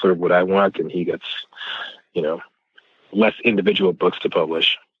get sort of what I want, and he gets, less individual books to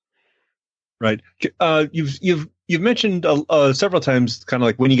publish. Right. You've mentioned several times, kind of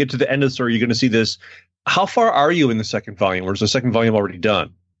like when you get to the end of the story, you're going to see this. How far are you in the second volume, or is the second volume already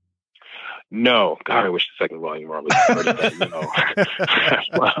done? No, God, I wish the second volume was already done.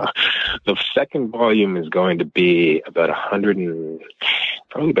 Well, the second volume is going to be about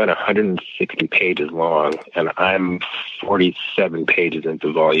 160 pages long, and I'm 47 pages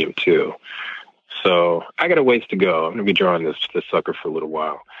into volume 2. So I got a ways to go. I'm going to be drawing this sucker for a little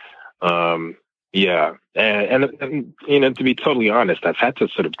while. Yeah. And to be totally honest, I've had to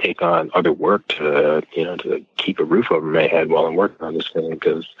sort of take on other work to keep a roof over my head while I'm working on this thing,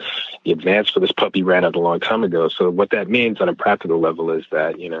 because the advance for this puppy ran out a long time ago. So what that means on a practical level is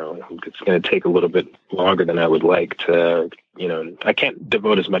that, it's going to take a little bit longer than I would like to, I can't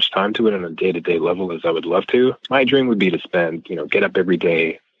devote as much time to it on a day-to-day level as I would love to. My dream would be to spend, get up every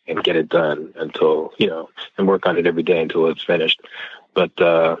day and get it done until, and work on it every day until it's finished. But,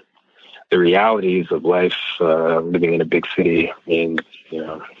 the realities of life, living in a big city, means,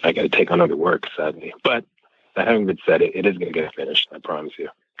 I got to take on other work, sadly. But that having been said, it is going to get finished, I promise you.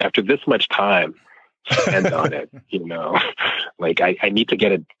 After this much time spent on it, I need to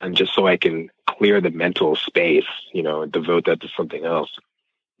get it done just so I can clear the mental space, and devote that to something else.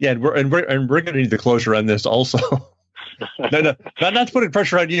 Yeah, and we're going to need the closure on this also. No, not to put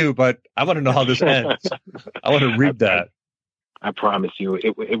pressure on you, but I want to know how this ends. I want to read that. I promise you,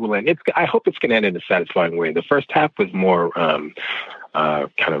 it will end. I hope it's going to end in a satisfying way. The first half was more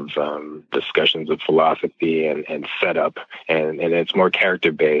discussions of philosophy and setup, and it's more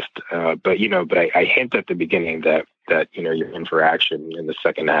character based. But I hint at the beginning that you're in for action in the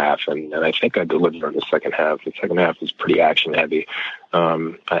second half, and I think I delivered on the second half. The second half is pretty action heavy.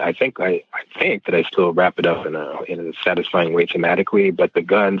 I think that I still wrap it up in a satisfying way thematically, but the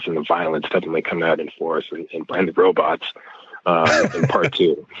guns and the violence definitely come out in force, and the robots. In part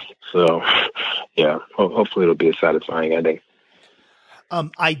 2. So, yeah, hopefully it'll be a satisfying ending.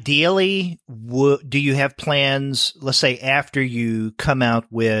 Ideally, do you have plans, let's say after you come out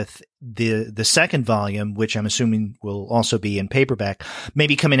with the second volume, which I'm assuming will also be in paperback,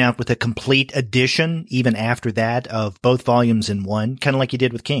 maybe coming out with a complete edition even after that of both volumes in one, kind of like you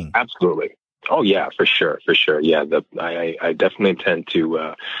did with King? Absolutely. Oh yeah, for sure. Yeah. I definitely intend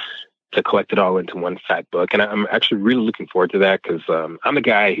to collect it all into one fat book. And I'm actually really looking forward to that, because I'm a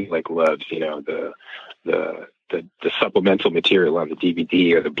guy who loves, the supplemental material on the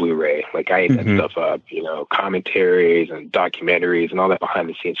DVD or the Blu-ray. I eat that stuff up, commentaries and documentaries and all that behind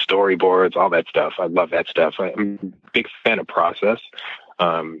the scenes storyboards, all that stuff. I love that stuff. I'm a big fan of process.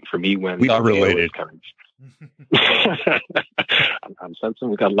 For me, when we are related. I'm sensing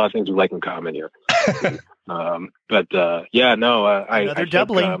we got a lot of things we like in common here. Another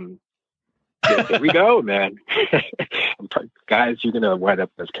doubling. There we go, man. Guys, you're going to wind up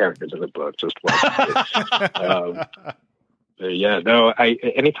as characters in the book. Just watch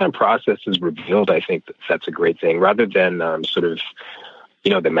it. Anytime process is revealed, I think that's a great thing. Rather than the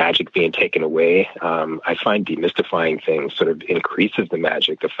magic being taken away, I find demystifying things sort of increases the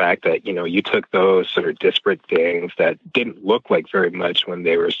magic. The fact that, you took those sort of disparate things that didn't look like very much when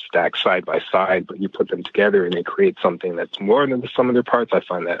they were stacked side by side, but you put them together and they create something that's more than the sum of their parts. I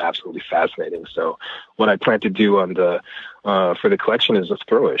find that absolutely fascinating. So what I plan to do for the collection is just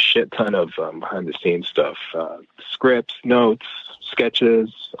throw a shit ton of behind the scenes stuff, scripts, notes,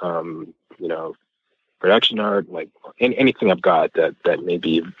 sketches, production art, like anything I've got that may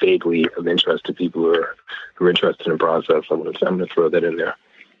be vaguely of interest to people who are interested in process. I'm gonna throw that in there.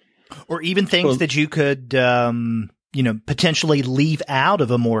 Or even things that you could, potentially leave out of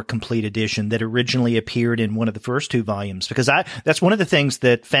a more complete edition that originally appeared in one of the first two volumes. Because that's one of the things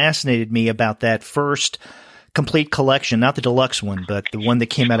that fascinated me about that first complete collection, not the deluxe one, but the one that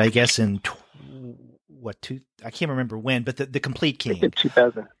came out, I guess, in I can't remember when, but the Complete King.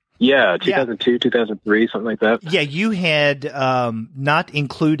 2000. Yeah, 2002, 2003, something like that. Yeah, you had not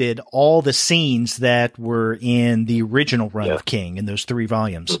included all the scenes that were in the original run of King in those 3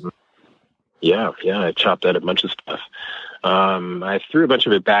 volumes. Mm-hmm. Yeah, I chopped out a bunch of stuff. I threw a bunch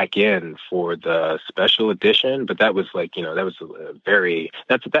of it back in for the special edition, but that was like, that was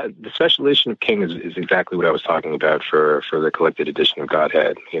the special edition of King is exactly what I was talking about for the collected edition of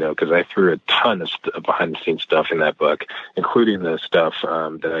Godhead, because I threw a ton of behind the scenes stuff in that book, including the stuff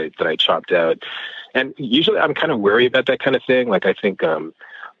that I chopped out. And usually I'm kind of wary about that kind of thing. Like, I think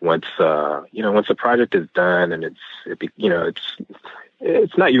once a project is done and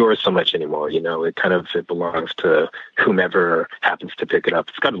it's not yours so much anymore. It belongs to whomever happens to pick it up.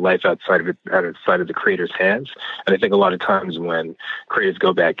 It's got a life outside of the creator's hands. And I think a lot of times when creators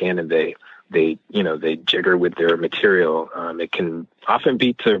go back in and they jigger with their material, it can often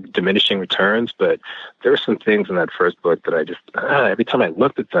be to diminishing returns. But there were some things in that first book that I just, every time I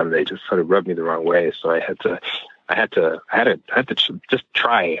looked at them, they just sort of rubbed me the wrong way. So I had to just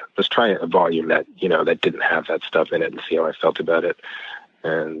try a volume that didn't have that stuff in it and see how I felt about it.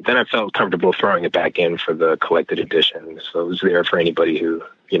 And then I felt comfortable throwing it back in for the collected edition. So it was there for anybody who,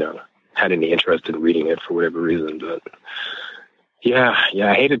 had any interest in reading it for whatever reason. But yeah,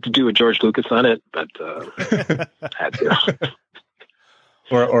 I hated to do a George Lucas on it, but had to.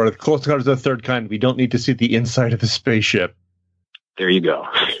 Or close to the third kind, we don't need to see the inside of the spaceship. There you go.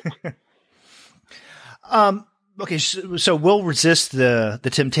 Okay, so we'll resist the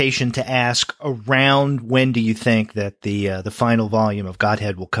temptation to ask, around when do you think that the final volume of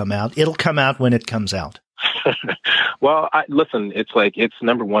Godhead will come out? It'll come out when it comes out. Well, listen, it's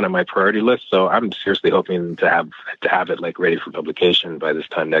number one on my priority list, so I'm seriously hoping to have it like ready for publication by this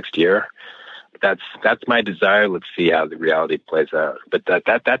time next year. That's my desire. Let's see how the reality plays out. But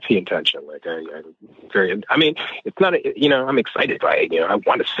that's the intention. Like it's not, I'm excited by it. I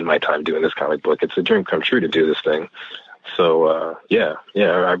want to spend my time doing this comic book. It's a dream come true to do this thing. So, I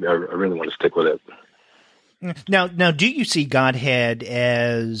really want to stick with it. Now, do you see Godhead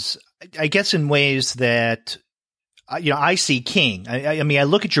as, I guess, in ways that, I see King. I mean, I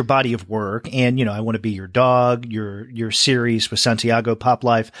look at your body of work and, I Want to Be Your Dog, your series with Santiago, Pop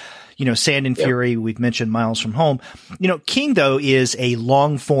Life, Sand and Fury. We've mentioned Miles from Home. King, though, is a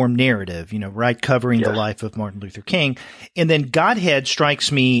long form narrative, right? Covering the life of Martin Luther King. And then Godhead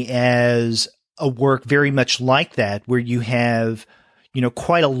strikes me as a work very much like that, where you have,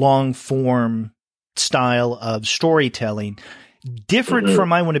 quite a long form style of storytelling. Different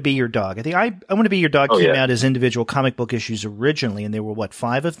from I Want to Be Your Dog. I think I Want to Be Your Dog came out as individual comic book issues originally, and there were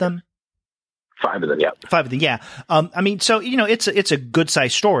 5 of them? 5 of them, yeah. 5 of them, yeah. I mean, so it's a good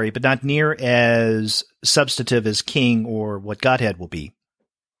sized story, but not near as substantive as King or what Godhead will be.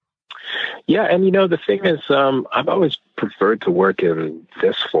 Yeah, and the thing is, I've always preferred to work in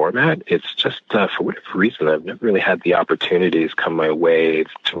this format. It's just for whatever reason, I've never really had the opportunities come my way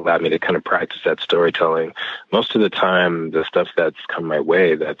to allow me to kind of practice that storytelling. Most of the time, the stuff that's come my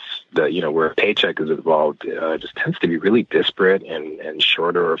way, where a paycheck is involved, just tends to be really disparate and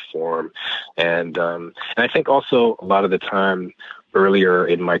shorter of form. And I think also a lot of the time, earlier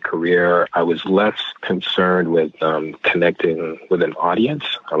in my career, I was less concerned with connecting with an audience.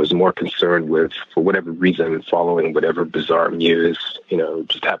 I was more concerned with, for whatever reason, following whatever bizarre muse,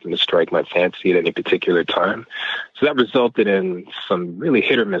 just happened to strike my fancy at any particular time. So that resulted in some really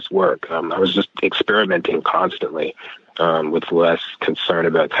hit or miss work. I was just experimenting constantly with less concern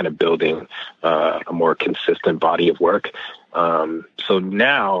about kind of building a more consistent body of work. So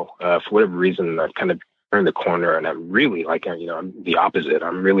now, for whatever reason, I've kind of turned the corner, and I'm really I'm the opposite.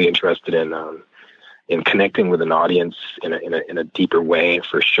 I'm really interested in connecting with an audience in a deeper way,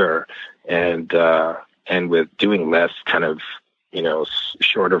 for sure, and with doing less kind of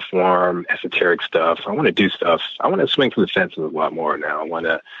shorter form esoteric stuff. I want to do stuff. I want to swing for the fences a lot more now. I want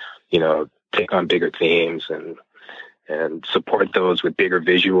to take on bigger themes and support those with bigger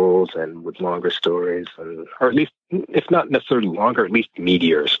visuals and with longer stories, or at least, if not necessarily longer, at least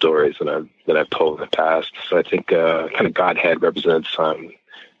meatier stories that I've told in the past. So I think kind of Godhead represents kind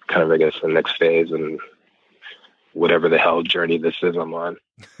of, I guess, the next phase and whatever the hell journey this is I'm on.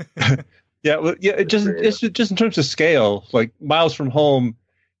 It's just in terms of scale, like Miles from Home,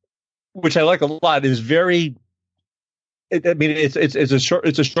 which I like a lot, is very.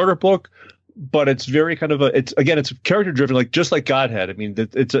 It's a shorter book, but it's very kind of it's character driven, like just like Godhead. I mean,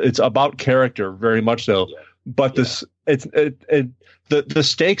 it's about character very much so. Yeah. But the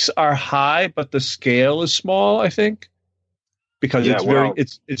stakes are high, but the scale is small, I think, because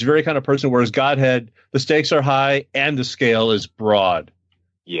it's very kind of personal. Whereas Godhead, the stakes are high and the scale is broad.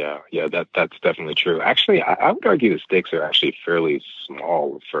 Yeah, that's definitely true. Actually, I would argue the stakes are actually fairly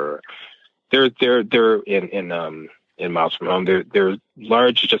small for they're in Miles from Home. They're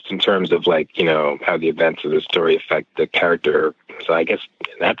large just in terms of like, you know, how the events of the story affect the character. So I guess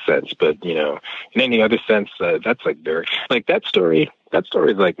in that sense, but you know, in any other sense, that's like very like that story. That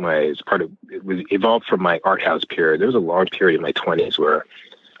story is like it was evolved from my art house period. There was a long period in my 20s where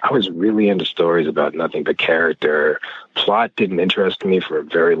I was really into stories about nothing but character. Plot didn't interest me for a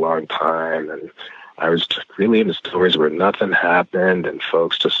very long time, and I was just really into stories where nothing happened and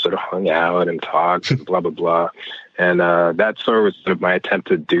folks just sort of hung out and talked and blah, blah, blah. And that story was sort of my attempt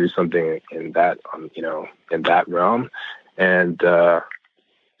to do something in that, in that realm. And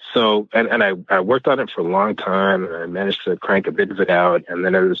so I worked on it for a long time, and I managed to crank a bit of it out. And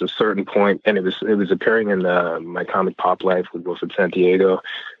then there was a certain point, and it was appearing in my comic Pop Life with Wilfred Santiago.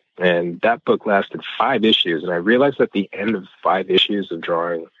 And that book lasted 5 issues. And I realized at the end of 5 issues of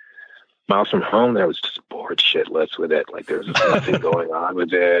drawing Miles from Home, I was just bored shitless with it. Like there was just nothing going on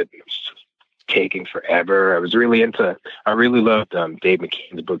with it. It was just taking forever. I really loved Dave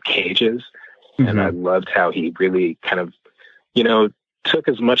McKean's book Cages. Mm-hmm. And I loved how he really kind of, you know, took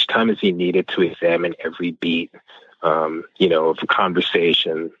as much time as he needed to examine every beat, you know, of a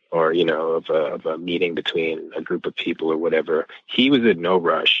conversation or, you know, of a meeting between a group of people or whatever. He was in no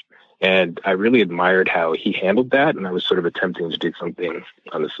rush. And I really admired how he handled that. And I was sort of attempting to do something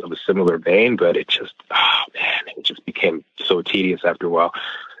of a similar vein, but it just, it just became so tedious after a while.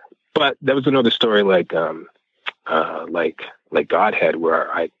 But there was another story like Godhead,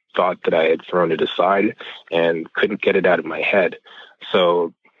 where I thought that I had thrown it aside and couldn't get it out of my head.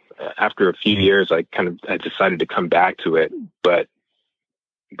 So after a few years, I decided to come back to it, but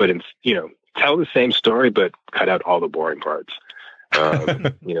tell the same story, but cut out all the boring parts.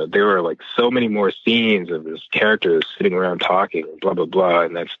 You know, there were like so many more scenes of his characters sitting around talking, blah, blah, blah,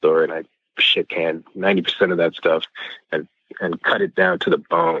 in that story. And I shit canned 90% of that stuff and cut it down to the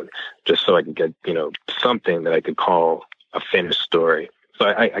bone just so I could get, you know, something that I could call a finished story. So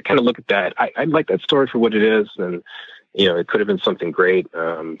I kind of look at that. I like that story for what it is. And, you know, it could have been something great.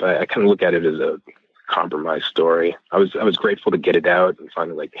 But I kind of look at it as a compromise story. I was grateful to get it out and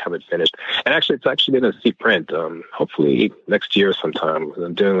finally like have it finished. And actually, it's actually going to see print. Hopefully next year sometime.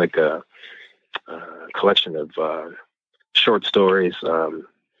 I'm doing like a collection of short stories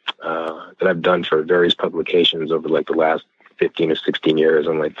that I've done for various publications over like the last 15 or 16 years.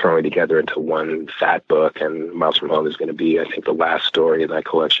 I'm like throwing together into one fat book, and Miles from Home is going to be, I think, the last story in that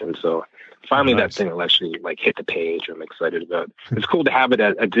collection. So finally, That thing will actually like hit the page. I'm excited about. It's cool to have it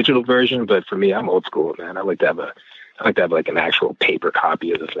as a digital version, but for me, I'm old school, man. I like to have like an actual paper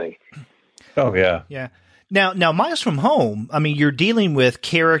copy of the thing. Oh yeah, yeah. Now, Miles from Home, I mean, you're dealing with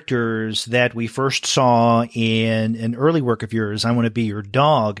characters that we first saw in an early work of yours, I Want to Be Your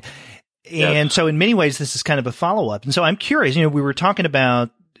Dog. And so in many ways, this is kind of a follow-up. And so I'm curious, you know, we were talking about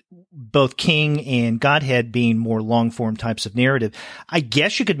both King and Godhead being more long-form types of narrative. I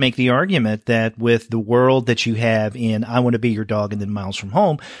guess you could make the argument that with the world that you have in I Want to Be Your Dog and then Miles from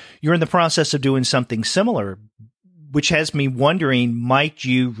Home, you're in the process of doing something similar, which has me wondering, might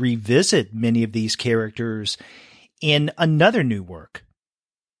you revisit many of these characters in another new work?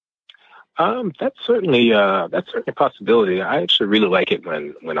 That's certainly a possibility. I actually really like it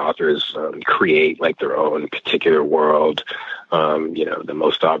when authors create like their own particular world. You know, the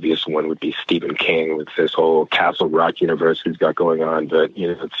most obvious one would be Stephen King with this whole Castle Rock universe he's got going on. But you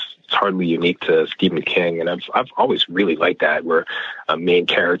know, it's hardly unique to Stephen King, and I've always really liked that, where a main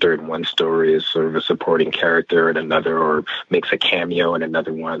character in one story is sort of a supporting character in another, or makes a cameo in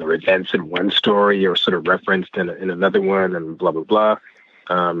another one, or events in one story are sort of referenced in another one, and blah blah blah.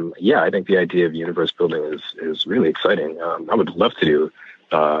 I think the idea of universe building is really exciting. I would love to do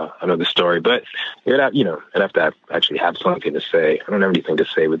another story, but I'd have to actually have something to say. I don't have anything to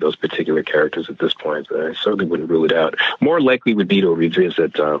say with those particular characters at this point, but I certainly wouldn't rule it out. More likely would be to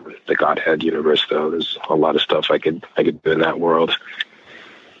revisit the Godhead universe, though. There's a lot of stuff I could do in that world.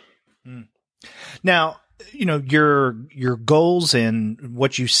 Now, you know, your goals and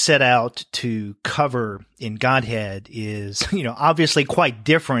what you set out to cover in Godhead is, you know, obviously quite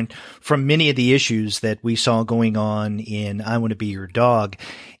different from many of the issues that we saw going on in I Want to Be Your Dog.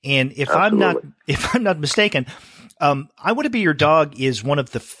 And if I'm not mistaken, I Want to Be Your Dog is one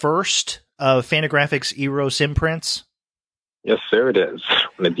of the first Fantagraphics Eros imprints. Yes, sir, it is.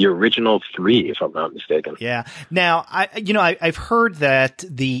 The original 3, if I'm not mistaken. Yeah. Now, I've heard that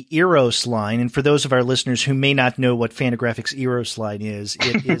the Eros line, and for those of our listeners who may not know what Fantagraphics Eros line is,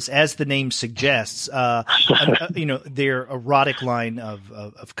 it is, as the name suggests, their erotic line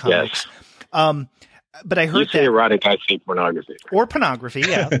of comics. Yes. But I heard you say erotic, I say pornography. Or pornography,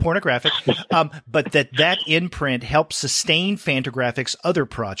 yeah, pornographic. But that imprint helps sustain Fantagraphics' other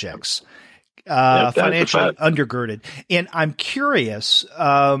projects. Financially undergirded. And I'm curious,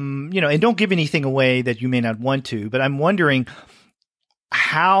 and don't give anything away that you may not want to, but I'm wondering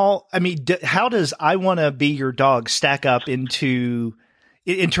how does I Want to Be Your Dog stack up in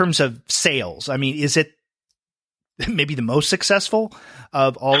terms of sales? I mean, is it maybe the most successful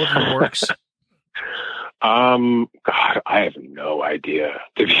of all of your works? God, I have no idea,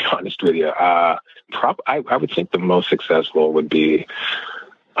 to be honest with you. I would think the most successful would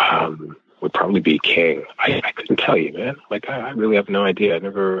probably be King. I couldn't tell you, man. Like, I really have no idea.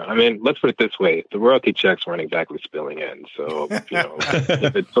 Let's put it this way. The royalty checks weren't exactly spilling in. So,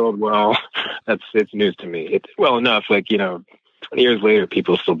 if it sold well, it's news to me. It's well enough, 20 years later,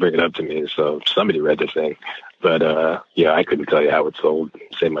 people still bring it up to me. So somebody read the thing. But, I couldn't tell you how it sold.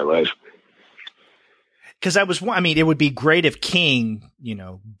 Saved my life. Because it would be great if King,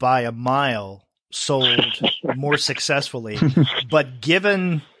 by a mile sold more successfully. But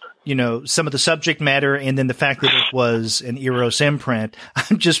given some of the subject matter and then the fact that it was an Eros imprint,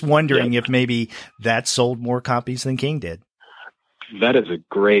 I'm just wondering if maybe that sold more copies than King did. That is a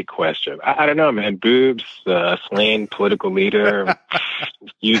great question. I don't know, man. Boobs, slain political leader.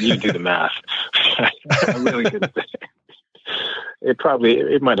 you do the math. I really couldn't say.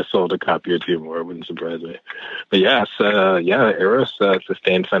 It might have sold a copy or two more. It wouldn't surprise me. But yes, Eros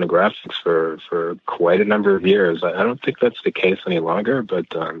sustained Fantagraphics for quite a number of years. I don't think that's the case any longer, but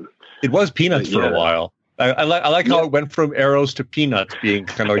it was Peanuts for a while. I like how it went from Eros to Peanuts being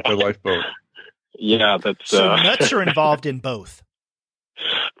kind of like the lifeboat. Yeah, that's so nuts are involved in both.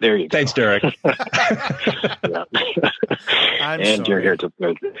 There you go. Thanks, Derek. Yeah. And you're here to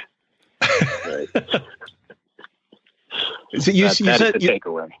right. So you said the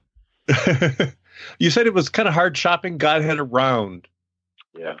takeaway. You said it was kind of hard shopping Godhead around.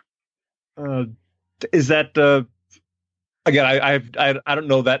 Yeah. Is that again? I don't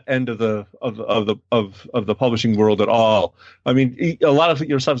know that end of the publishing world at all. I mean, a lot of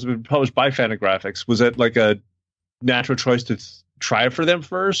your stuff has been published by Fantagraphics. Was it like a natural choice to try it for them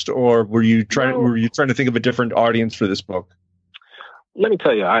first, or were you trying to think of a different audience for this book? Let me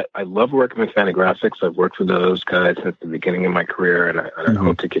tell you, I love working with Fantagraphics. I've worked with those guys since the beginning of my career, and I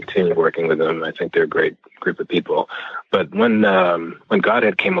hope to continue working with them. I think they're a great group of people. But when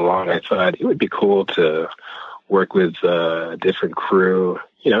Godhead came along, I thought it would be cool to work with a different crew,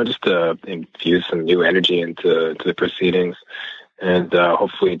 just to infuse some new energy into the proceedings, and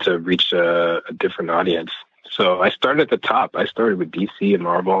hopefully to reach a different audience. So I started at the top. I started with DC and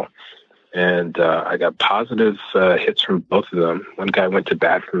Marvel. And I got positive hits from both of them. One guy went to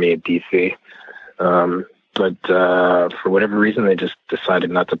bat for me at DC. But for whatever reason, they just decided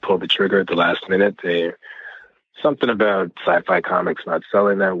not to pull the trigger at the last minute. Something about sci-fi comics not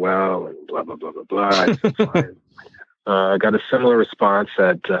selling that well and blah, blah, blah, blah, blah. I said, fine. I got a similar response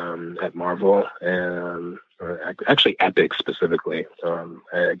at Marvel, and actually Epic specifically.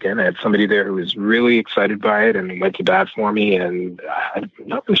 Again, I had somebody there who was really excited by it and went to bat for me, and I'm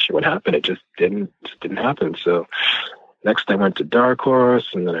not really sure what happened. It just didn't happen. So next I went to Dark Horse,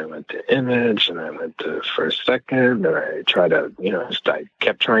 and then I went to Image, and I went to First Second, and I tried to, I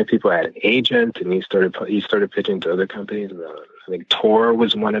kept trying people. I had an agent, and he started pitching to other companies. I think Tor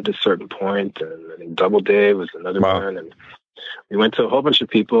was one at a certain point, and I think Doubleday was another one, and we went to a whole bunch of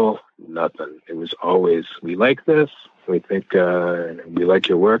people. Nothing. It was always, we like this. We think we like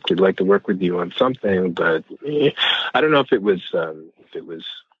your work. We'd like to work with you on something, but I don't know if it was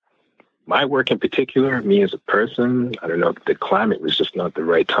my work in particular, me as a person. I don't know if the climate was just not the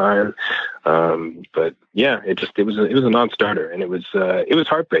right time. But yeah, it was a non-starter, and it was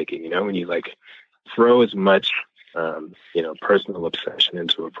heartbreaking. When you throw as much personal obsession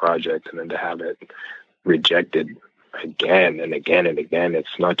into a project, and then to have it rejected again and again and again.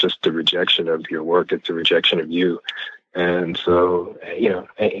 It's not just a rejection of your work, it's a rejection of you. And so,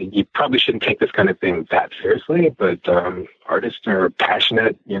 you probably shouldn't take this kind of thing that seriously, but artists are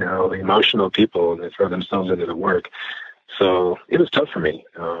passionate, emotional people, and they throw themselves into the work. So it was tough for me.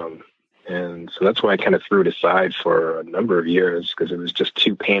 And so that's why I kind of threw it aside for a number of years, because it was just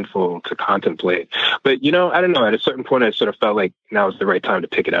too painful to contemplate. But, I don't know, at a certain point, I sort of felt like now is the right time to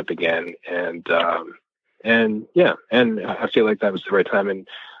pick it up again. And and I feel like that was the right time. And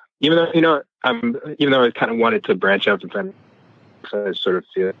even though, even though I kind of wanted to branch out from time, I sort of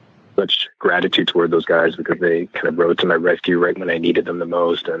feel much gratitude toward those guys because they kind of rode to my rescue right when I needed them the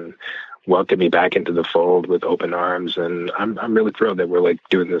most and welcomed me back into the fold with open arms. And I'm really thrilled that we're like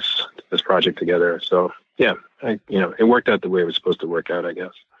doing this project together. So yeah, it worked out the way it was supposed to work out, I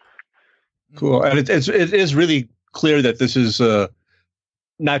guess. Cool. And it is really clear that this is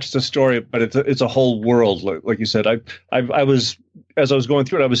not just a story, but it's a whole world. Like you said, I was, as I was going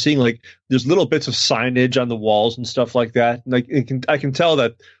through it, I was seeing like there's little bits of signage on the walls and stuff like that. And I can tell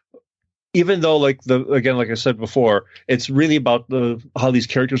that even though like I said before, it's really about how these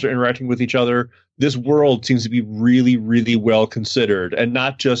characters are interacting with each other. This world seems to be really, really well considered, and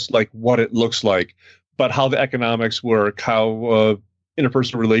not just like what it looks like, but how the economics work, how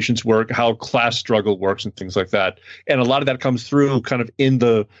interpersonal relations work, how class struggle works, and things like that. And a lot of that comes through kind of in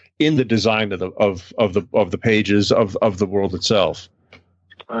the design of the pages of the world itself.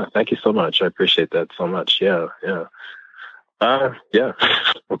 Thank you so much. I appreciate that so much. Yeah. Yeah.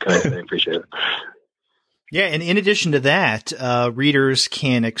 What can I say? I appreciate it. Yeah, and in addition to that, readers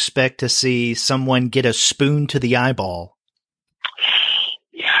can expect to see someone get a spoon to the eyeball.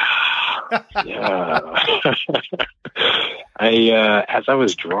 Yeah. As I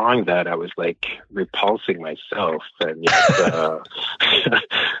was drawing that, I was like repulsing myself, and yet,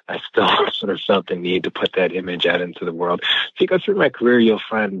 I still sort of felt the need to put that image out into the world. If you go through my career, you'll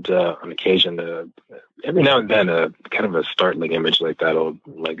find on occasion, every now and then, a kind of a startling image like that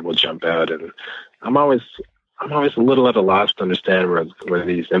will jump out, and I'm always a little at a loss to understand where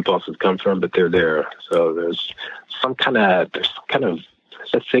these impulses come from, but they're there. So there's some kind of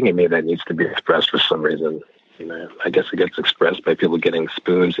that thing in me that needs to be expressed for some reason. I guess it gets expressed by people getting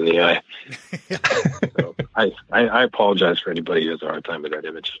spoons in the eye. So I apologize for anybody who has a hard time with that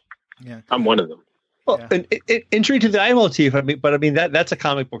image. Yeah, I'm one of them. Well, yeah. An injury to the eye motif. That's a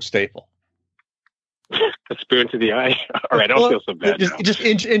comic book staple. A spoon to the eye. All right, I don't feel so bad. Just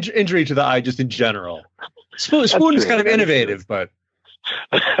injury to the eye, just in general. Spoon is kind of innovative, but.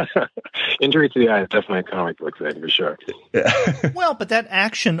 Injury to the eye is definitely a comic book thing for sure. Yeah. Well, but that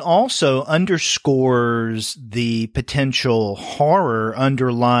action also underscores the potential horror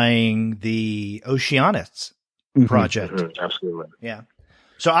underlying the Oceanus project. Mm-hmm. Absolutely. Yeah.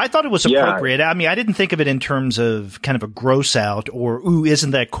 So I thought it was appropriate. Yeah. I mean, I didn't think of it in terms of kind of a gross out or, ooh,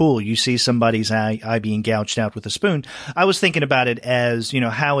 isn't that cool? You see somebody's eye being gouged out with a spoon. I was thinking about it as,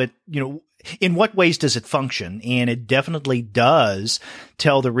 how it, in what ways does it function? And it definitely does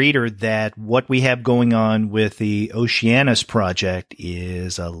tell the reader that what we have going on with the Oceanus project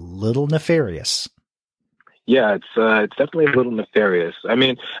is a little nefarious. Yeah, it's definitely a little nefarious. I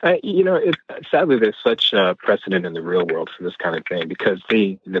mean, sadly, there's such a precedent in the real world for this kind of thing because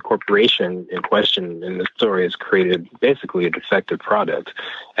the corporation in question in the story has created basically a defective product,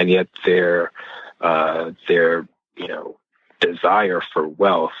 and yet their desire for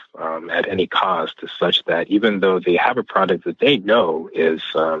wealth at any cost is such that even though they have a product that they know is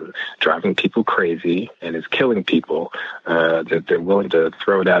driving people crazy and is killing people, that they're willing to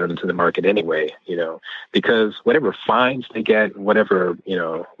throw it out into the market anyway, because whatever fines they get, whatever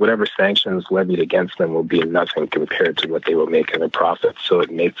sanctions levied against them will be nothing compared to what they will make in a profit. So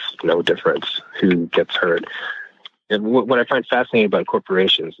it makes no difference who gets hurt. And what I find fascinating about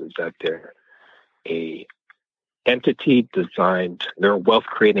corporations is that they're a entity designed, they're wealth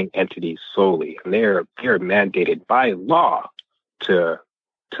creating entities solely, and they're mandated by law to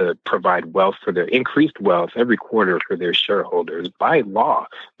provide wealth for their increased wealth every quarter for their shareholders by law,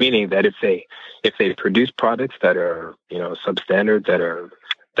 meaning that if they produce products that are substandard,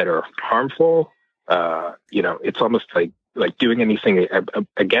 that are harmful, it's almost like doing anything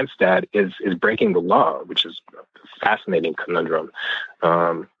against that is breaking the law, which is a fascinating conundrum.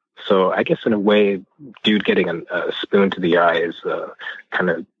 So I guess in a way, dude getting a spoon to the eye is kind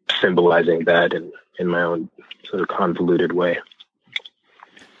of symbolizing that in my own sort of convoluted way.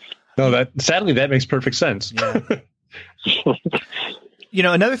 No, sadly that makes perfect sense. Yeah.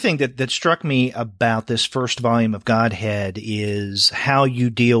 Another thing that struck me about this first volume of Godhead is how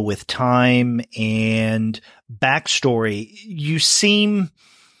you deal with time and backstory. You seem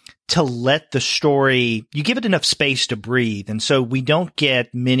to let the story, you give it enough space to breathe. And so we don't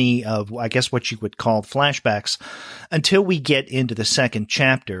get many of, I guess, what you would call flashbacks until we get into the second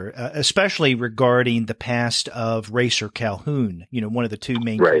chapter, especially regarding the past of Racer Calhoun, one of the two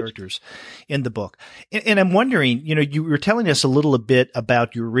main characters in the book. And I'm wondering, you were telling us a little bit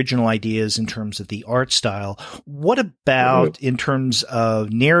about your original ideas in terms of the art style. What about in terms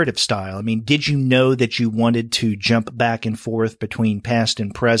of narrative style? I mean, did you know that you wanted to jump back and forth between past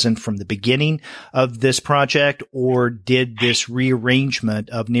and present from the beginning of this project, or did this rearrangement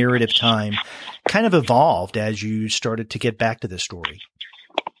of narrative time kind of evolved as you started to get back to this story?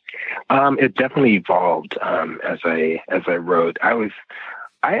 It definitely evolved as I wrote. I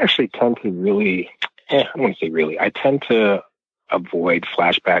actually tend to really, I wouldn't say really, I tend to avoid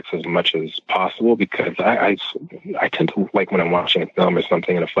flashbacks as much as possible, because I tend to, like, when I'm watching a film or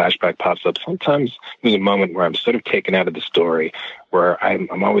something and a flashback pops up, sometimes there's a moment where I'm sort of taken out of the story, where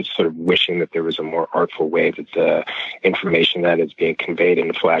I'm always sort of wishing that there was a more artful way that the information that is being conveyed in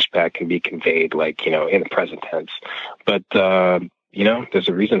the flashback can be conveyed, like, in the present tense. But there's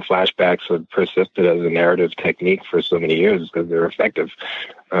a reason flashbacks have persisted as a narrative technique for so many years, because they're effective.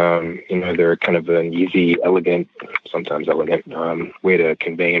 They're kind of an easy, elegant, sometimes elegant way to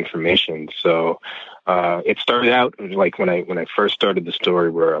convey information. So it started out like when I first started the story,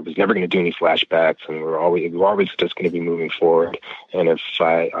 where I was never going to do any flashbacks, and we were always just going to be moving forward. And if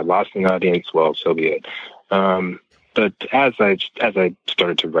I lost an audience, well, so be it. But as I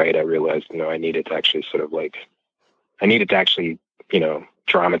started to write, I realized, I needed to actually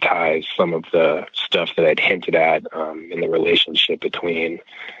dramatize some of the stuff that I'd hinted at in the relationship between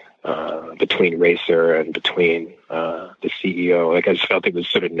Racer and between the CEO. Like, I just felt it was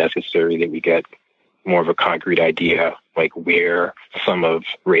sort of necessary that we get more of a concrete idea, like where some of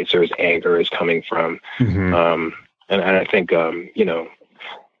Racer's anger is coming from. Mm-hmm. And I think,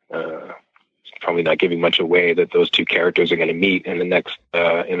 probably not giving much away, that those two characters are going to meet in the next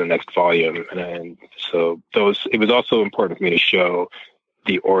volume, and so it was also important for me to show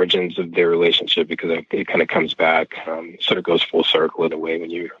the origins of their relationship, because it kind of comes back, sort of goes full circle in a way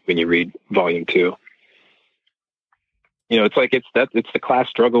when you read volume 2. It's like it's the class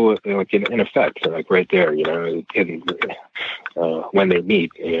struggle, like in effect, like right there, when they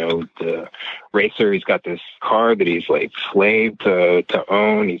meet, the Racer, he's got this car that he's like slave to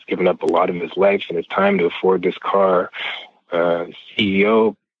own. He's given up a lot of his life and his time to afford this car.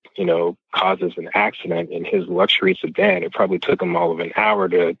 CEO, causes an accident in his luxury sedan. It probably took him all of an hour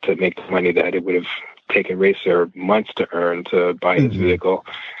to make the money that it would have taken Racer months to earn to buy his vehicle.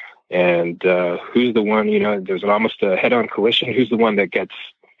 And who's the one? There's almost a head-on collision. Who's the one that gets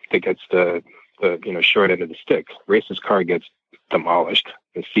the short end of the stick? Racer's car gets demolished.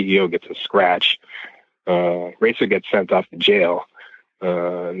 The CEO gets a scratch. Racer gets sent off to jail.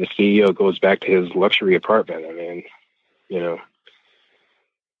 And the CEO goes back to his luxury apartment. I mean,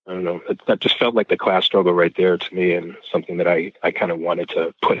 I don't know. That just felt like the class struggle right there to me, and something that I kind of wanted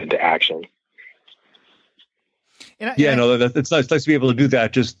to put into action. It's nice to be able to do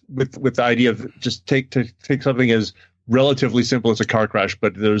that, just with the idea of just take something as relatively simple as a car crash,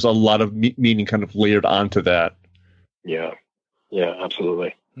 but there's a lot of meaning kind of layered onto that. Yeah,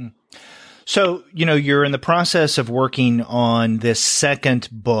 absolutely. So, you're in the process of working on this second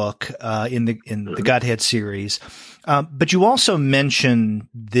book in the Godhead series, but you also mentioned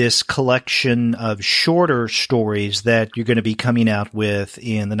this collection of shorter stories that you're going to be coming out with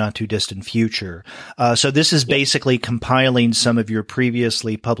in the not too distant future. So this is basically compiling some of your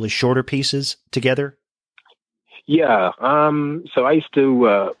previously published shorter pieces together? Yeah. So I used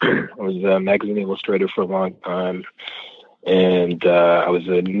to, I was a magazine illustrator for a long time. And I was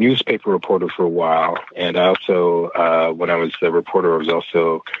a newspaper reporter for a while. And I also, when I was a reporter, I was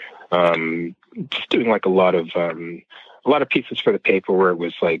also just doing like a lot of pieces for the paper where it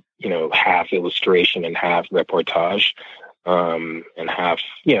was like, half illustration and half reportage, and half,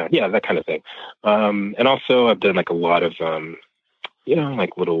 that kind of thing. And also I've done like a lot of,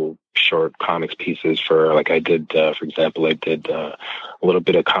 like little short comics pieces for, like I did, for example, I did a little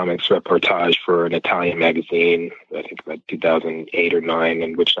bit of comics reportage for an Italian magazine, I think about 2008 or 9,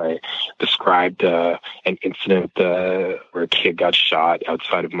 in which I described an incident where a kid got shot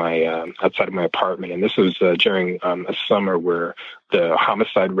outside of my apartment. And this was during a summer where the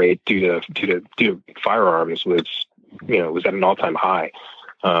homicide rate due to firearms was at an all-time high.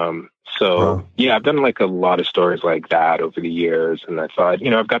 I've done like a lot of stories like that over the years, and I thought,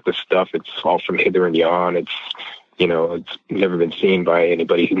 I've got this stuff. It's all from hither and yon. It's never been seen by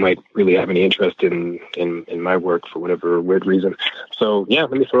anybody who might really have any interest in my work for whatever weird reason. So let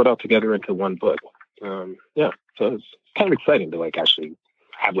me throw it all together into one book. So it's kind of exciting to like actually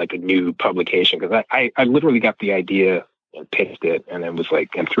have like a new publication, because I literally got the idea and pitched it, and then was like,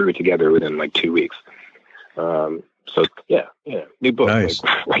 and threw it together within like 2 weeks. So new book, nice.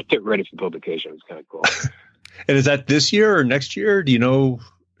 Like get ready for publication. It's kind of cool. And is that this year or next year? Do you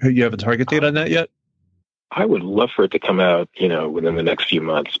have a target date on that yet? I would love for it to come out, within the next few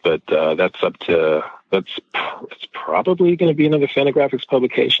months, but it's probably going to be another Fantagraphics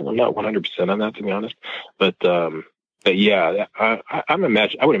publication. I'm not 100% on that, to be honest, but but yeah, I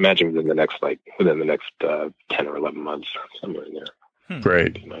would imagine within the next 10 or 11 months, somewhere in there.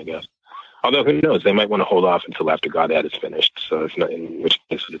 Great. Would be my guess. Although who knows, they might want to hold off until after Godhead is finished. So it's not, in which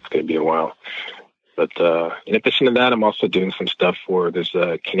case it's going to be a while. But in addition to that, I'm also doing some stuff there's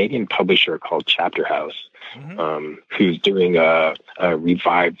a Canadian publisher called Chapter House, who's doing a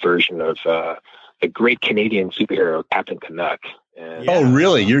revived version of the great Canadian superhero Captain Canuck. And, oh,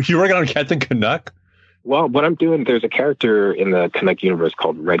 really? You're working on Captain Canuck? Well, what I'm doing, there's a character in the Canuck universe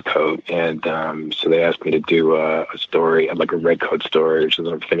called Redcoat, and so they asked me to do a story, like a Redcoat story, which is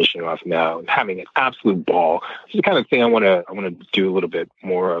what I'm finishing off now. I'm having an absolute ball. It's the kind of thing I want to do a little bit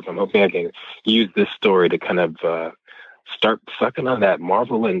more of. I'm hoping I can use this story to kind of start sucking on that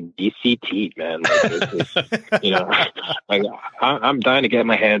Marvel and DC teeth, man. Like, like I'm dying to get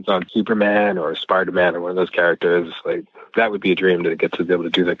my hands on Superman or Spider-Man or one of those characters. Like, that would be a dream to get to be able to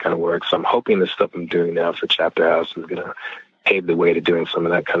do that kind of work. So I'm hoping the stuff I'm doing now for Chapter House is going to pave the way to doing some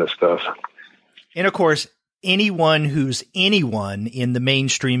of that kind of stuff. And of course, anyone who's anyone in the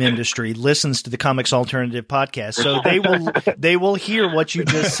mainstream industry listens to the Comics Alternative podcast. So they will hear what you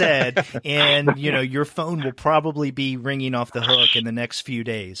just said, and your phone will probably be ringing off the hook in the next few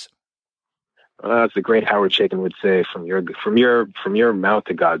days. That's a great Howard Chaykin would say, from your mouth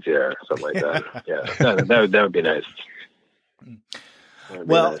to God's ear, something like that. Yeah, that would be nice.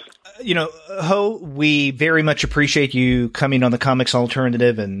 Well, Ho, we very much appreciate you coming on the Comics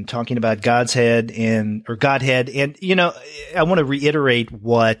Alternative and talking about Godhead. And I want to reiterate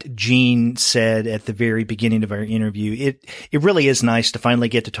what Gene said at the very beginning of our interview. It really is nice to finally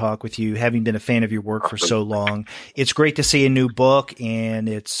get to talk with you, having been a fan of your work for so long. It's great to see a new book, and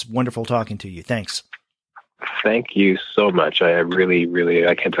it's wonderful talking to you. Thanks. Thank you so much. I really, really,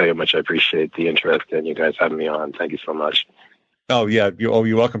 I can't tell you how much I appreciate the interest in you guys having me on. Thank you so much. Oh yeah,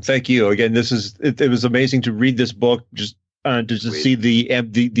 you're welcome. Thank you again. It was amazing to read this book, just to see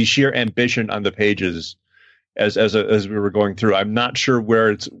the sheer ambition on the pages as we were going through. I'm not sure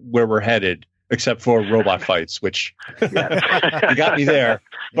where we're headed, except for robot fights, which you got me there.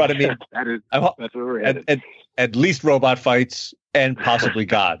 But I mean, that's where we're headed. At least robot fights and possibly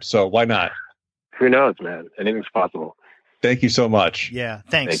God. So why not? Who knows, man? Anything's possible. Thank you so much. Yeah,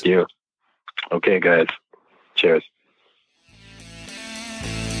 thanks. Thank you. Okay, guys. Cheers.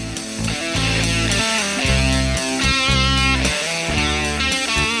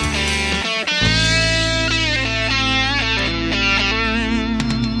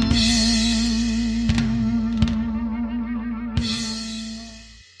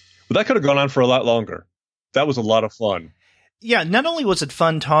 But that could have gone on for a lot longer. That was a lot of fun. Yeah, not only was it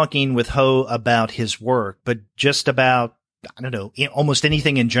fun talking with Ho about his work, but just about, I don't know, almost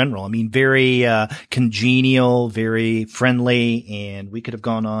anything in general. I mean, very congenial, very friendly, and we could have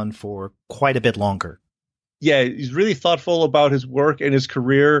gone on for quite a bit longer. Yeah, he's really thoughtful about his work and his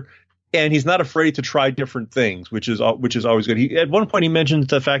career, and he's not afraid to try different things, which is always good. At one point he mentioned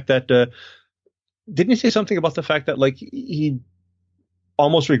the fact that didn't he say something about the fact that like he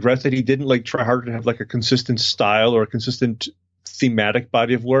almost regrets that he didn't like try harder to have like a consistent style or a consistent thematic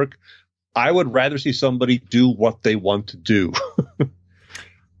body of work? I would rather see somebody do what they want to do.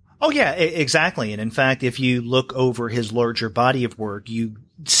 Oh yeah, exactly. And in fact, if you look over his larger body of work, you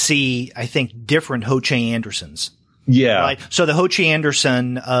see, I think, different Ho Che Andersons. Yeah. Right? So the Ho Che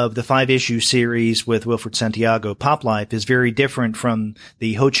Anderson of the 5-issue series with Wilfred Santiago, Pop Life, is very different from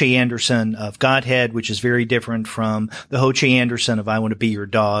the Ho Che Anderson of Godhead, which is very different from the Ho Che Anderson of I Want to Be Your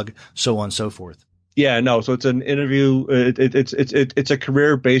Dog, so on and so forth. Yeah, no. So it's an interview. It's a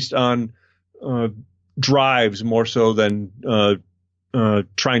career based on drives more so than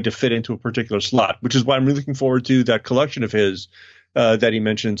trying to fit into a particular slot, which is why I'm really looking forward to that collection of his that he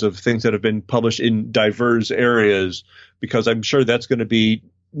mentions of things that have been published in diverse areas, because I'm sure that's going to be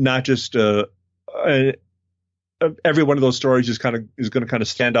not just every one of those stories is going to kind of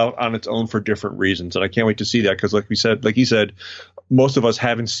stand out on its own for different reasons. And I can't wait to see that, because like he said, most of us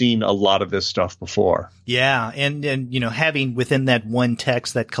haven't seen a lot of this stuff before. Yeah. And having within that one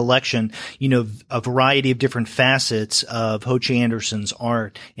text, that collection, a variety of different facets of Ho Che Anderson's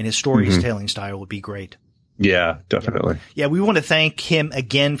art and his storytelling style would be great. Yeah, definitely. Yeah, we want to thank him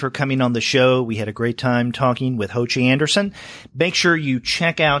again for coming on the show. We had a great time talking with Ho Che Anderson. Make sure you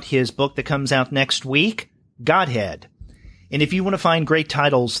check out his book that comes out next week, Godhead. And if you want to find great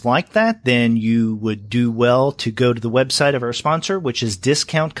titles like that, then you would do well to go to the website of our sponsor, which is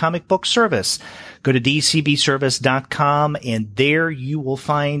Discount Comic Book Service. Go to dcbservice.com, and there you will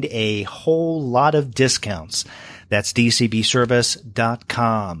find a whole lot of discounts. That's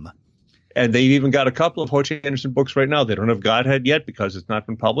dcbservice.com. And they've even got a couple of Ho Che Anderson books right now. They don't have Godhead yet because it's not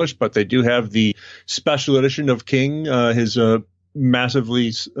been published, but they do have the special edition of King, his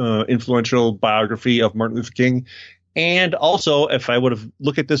massively influential biography of Martin Luther King. And also, if I would have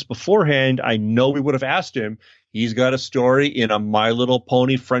looked at this beforehand, I know we would have asked him. He's got a story in a My Little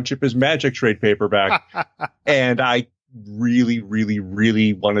Pony Friendship is Magic trade paperback. And I really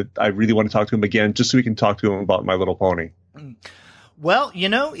want to talk to him again just so we can talk to him about My Little Pony. Well,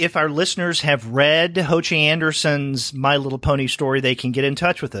 if our listeners have read Ho Che Anderson's My Little Pony story, they can get in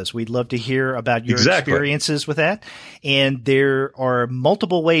touch with us. We'd love to hear about your experiences with that. And there are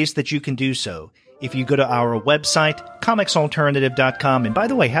multiple ways that you can do so. If you go to our website, comicsalternative.com. And by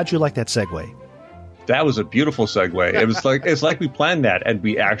the way, how'd you like that segue? That was a beautiful segue. It's like we planned that, and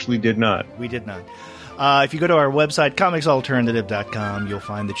we actually did not. We did not. If you go to our website, comicsalternative.com, you'll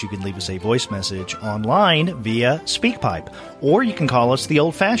find that you can leave us a voice message online via SpeakPipe. Or you can call us the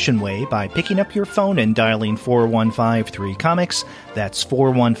old-fashioned way by picking up your phone and dialing 415-3-COMICS. That's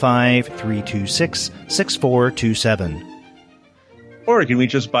 415-326-6427. Or you can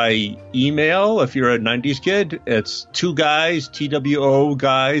reach us by email if you're a 90s kid. It's two guys, TWO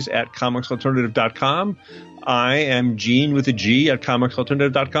guys, at comicsalternative.com. I am Gene with a G at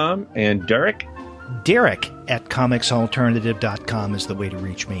comicsalternative.com. And Derek at comicsalternative.com is the way to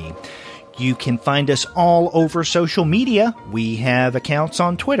reach me. You can find us all over social media. We have accounts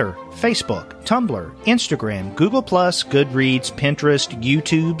on Twitter, Facebook, Tumblr, Instagram, Google+, Goodreads, Pinterest,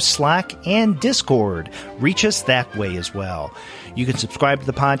 YouTube, Slack, and Discord. Reach us that way as well. You can subscribe to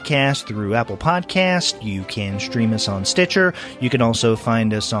the podcast through Apple Podcast. You can stream us on Stitcher. You can also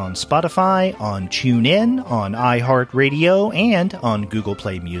find us on Spotify, on TuneIn, on iHeartRadio, and on Google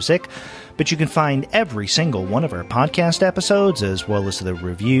Play Music. But you can find every single one of our podcast episodes, as well as the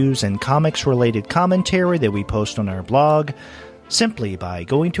reviews and comics-related commentary that we post on our blog, simply by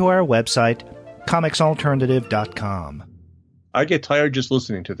going to our website, comicsalternative.com. I get tired just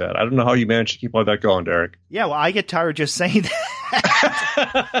listening to that. I don't know how you manage to keep all that going, Derek. Yeah, well, I get tired just saying that.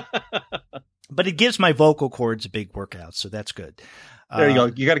 But it gives my vocal cords a big workout, so that's good. There you go.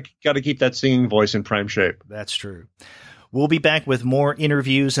 You got to keep that singing voice in prime shape. That's true. We'll be back with more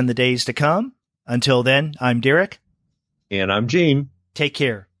interviews in the days to come. Until then, I'm Derek. And I'm Gene. Take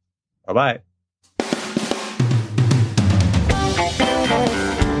care. Bye-bye.